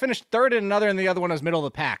 I finished 3rd in another, and the other one was middle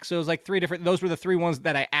of the pack. So it was like 3 different, those were the 3 ones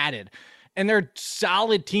that I added. And they're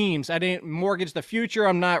solid teams. I didn't mortgage the future.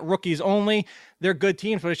 I'm not rookies only. They're good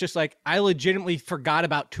teams, but it's just like, I legitimately forgot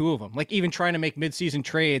about 2 of them. Like, even trying to make midseason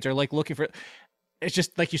trades or like looking for, it's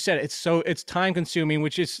just like you said, it's time consuming,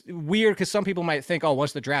 which is weird because some people might think, oh,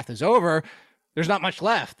 once the draft is over, there's not much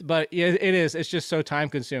left. But it is. It's just so time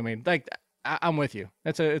consuming. Like, I'm with you.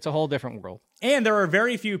 It's a whole different world. And there are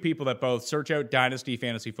very few people that both search out Dynasty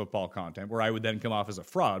Fantasy Football content, where I would then come off as a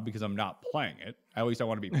fraud because I'm not playing it. At least I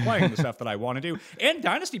want to be playing the stuff that I want to do. And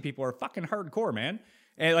Dynasty people are fucking hardcore, man.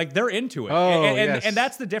 And like, they're into it. And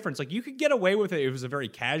that's the difference. Like, you could get away with it if it was a very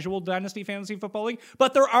casual Dynasty Fantasy Football league,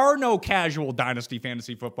 but there are no casual Dynasty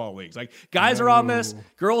Fantasy Football leagues. Like, guys are on this,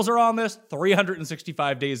 girls are on this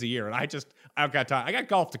 365 days a year. And I've got time. I got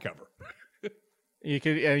golf to cover. You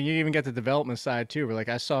even get the development side too. Where, like,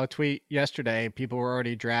 I saw a tweet yesterday, people were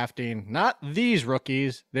already drafting not these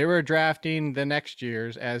rookies, they were drafting the next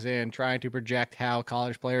year's, as in trying to project how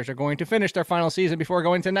college players are going to finish their final season before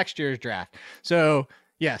going to next year's draft. So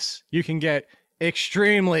yes, you can get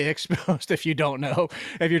extremely exposed if you don't know.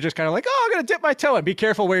 If you're just kind of like, oh, I'm gonna dip my toe in. Be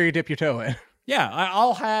careful where you dip your toe in. Yeah,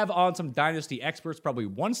 I'll have on some Dynasty experts probably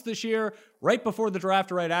once this year, right before the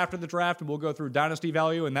draft or right after the draft, and we'll go through Dynasty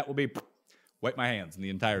value, and that will be wipe my hands in the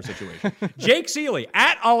entire situation. Jake Seeley,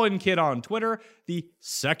 at AllenKid on Twitter, the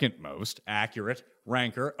second most accurate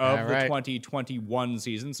ranker of the 2021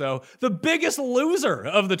 season. So the biggest loser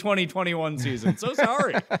of the 2021 season. So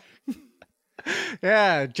sorry.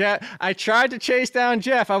 Yeah, Jeff. I tried to chase down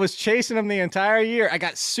Jeff. I was chasing him the entire year. I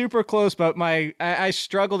got super close, but I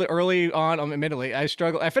struggled early on. Admittedly, I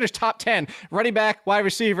struggled. I finished top 10, running back, wide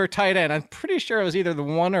receiver, tight end. I'm pretty sure it was either the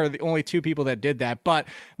one or the only 2 people that did that. But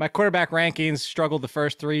my quarterback rankings struggled the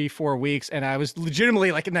first 3-4 weeks, and I was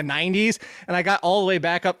legitimately like in the 90s, and I got all the way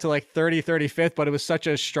back up to like 30, 35th. But it was such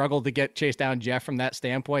a struggle to get chase down Jeff from that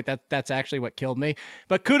standpoint. That's actually what killed me.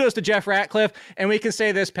 But kudos to Jeff Ratcliffe, and we can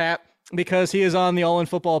say this, Pat, because he is on the All In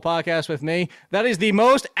Football podcast with me. That is the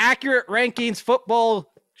most accurate rankings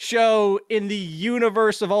football show in the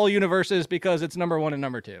universe of all universes, because it's number 1 and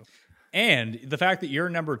number 2. And the fact that you're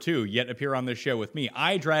number 2 yet appear on this show with me,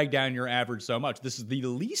 I drag down your average so much. This is the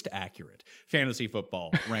least accurate fantasy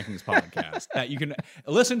football rankings podcast that you can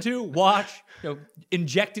listen to, watch,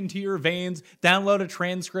 inject into your veins, download a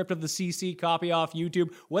transcript of the CC, copy off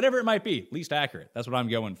YouTube, whatever it might be. Least accurate. That's what I'm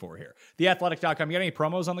going for here. TheAthletic.com. You got any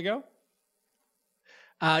promos on the go?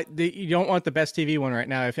 You don't want the Best TV one right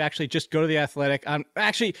now. If you actually just go to The Athletic,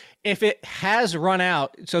 actually, if it has run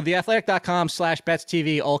out, so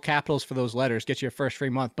theathletic.com/BetsTV, all capitals for those letters, gets you your first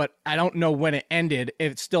free month. But I don't know when it ended.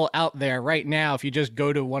 If it's still out there right now, if you just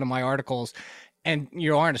go to one of my articles and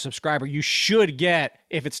you aren't a subscriber, you should get,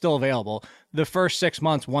 if it's still available, the first 6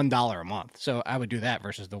 months, $1 a month. So I would do that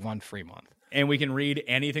versus the 1 free month. And we can read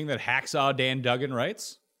anything that Hacksaw Dan Duggan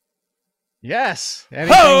writes? Yes.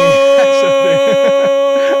 Anything.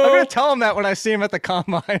 I'm going to tell him that when I see him at the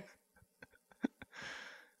combine.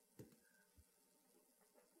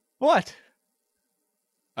 What?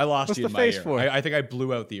 I lost What's you the in my face ear. for? I think I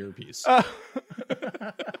blew out the earpiece. I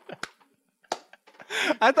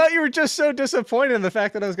thought you were just so disappointed in the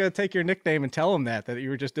fact that I was going to take your nickname and tell him that you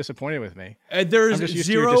were just disappointed with me. There's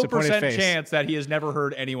 0% chance that he has never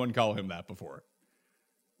heard anyone call him that before.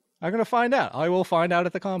 I'm going to find out. I will find out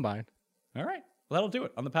at the combine. All right. Well, that'll do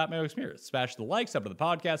it on the Pat Mayo Experience. Smash the like, sub to the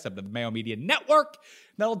podcast, sub to the Mayo Media Network.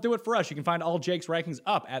 That'll do it for us. You can find all Jake's rankings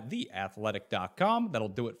up at theathletic.com. That'll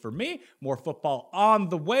do it for me. More football on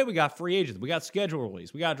the way. We got free agents. We got schedule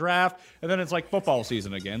release. We got draft. And then it's like football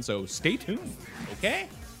season again. So stay tuned. Okay?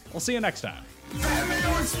 We'll see you next time. Pat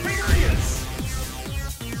Mayo Experience!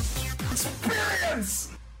 Experience!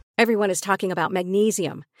 Everyone is talking about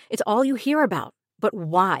magnesium. It's all you hear about. But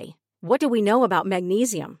why? What do we know about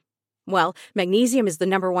magnesium? Well, magnesium is the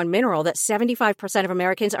number 1 mineral that 75% of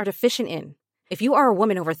Americans are deficient in. If you are a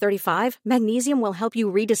woman over 35, magnesium will help you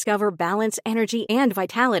rediscover balance, energy, and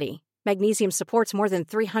vitality. Magnesium supports more than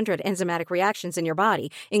 300 enzymatic reactions in your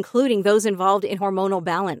body, including those involved in hormonal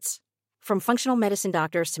balance. From functional medicine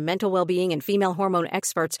doctors to mental well-being and female hormone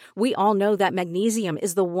experts, we all know that magnesium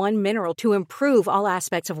is the one mineral to improve all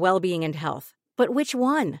aspects of well-being and health. But which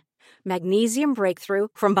one? Magnesium Breakthrough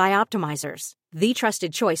from Bioptimizers, the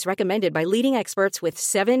trusted choice recommended by leading experts with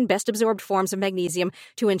 7 best-absorbed forms of magnesium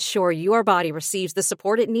to ensure your body receives the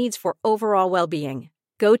support it needs for overall well-being.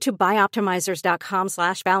 Go to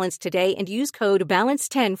bioptimizers.com/balance today and use code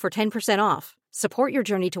BALANCE10 for 10% off. Support your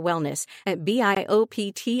journey to wellness at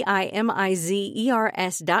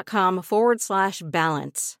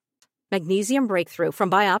bioptimizers.com/balance. Magnesium Breakthrough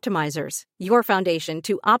from Bioptimizers, your foundation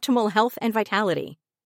to optimal health and vitality.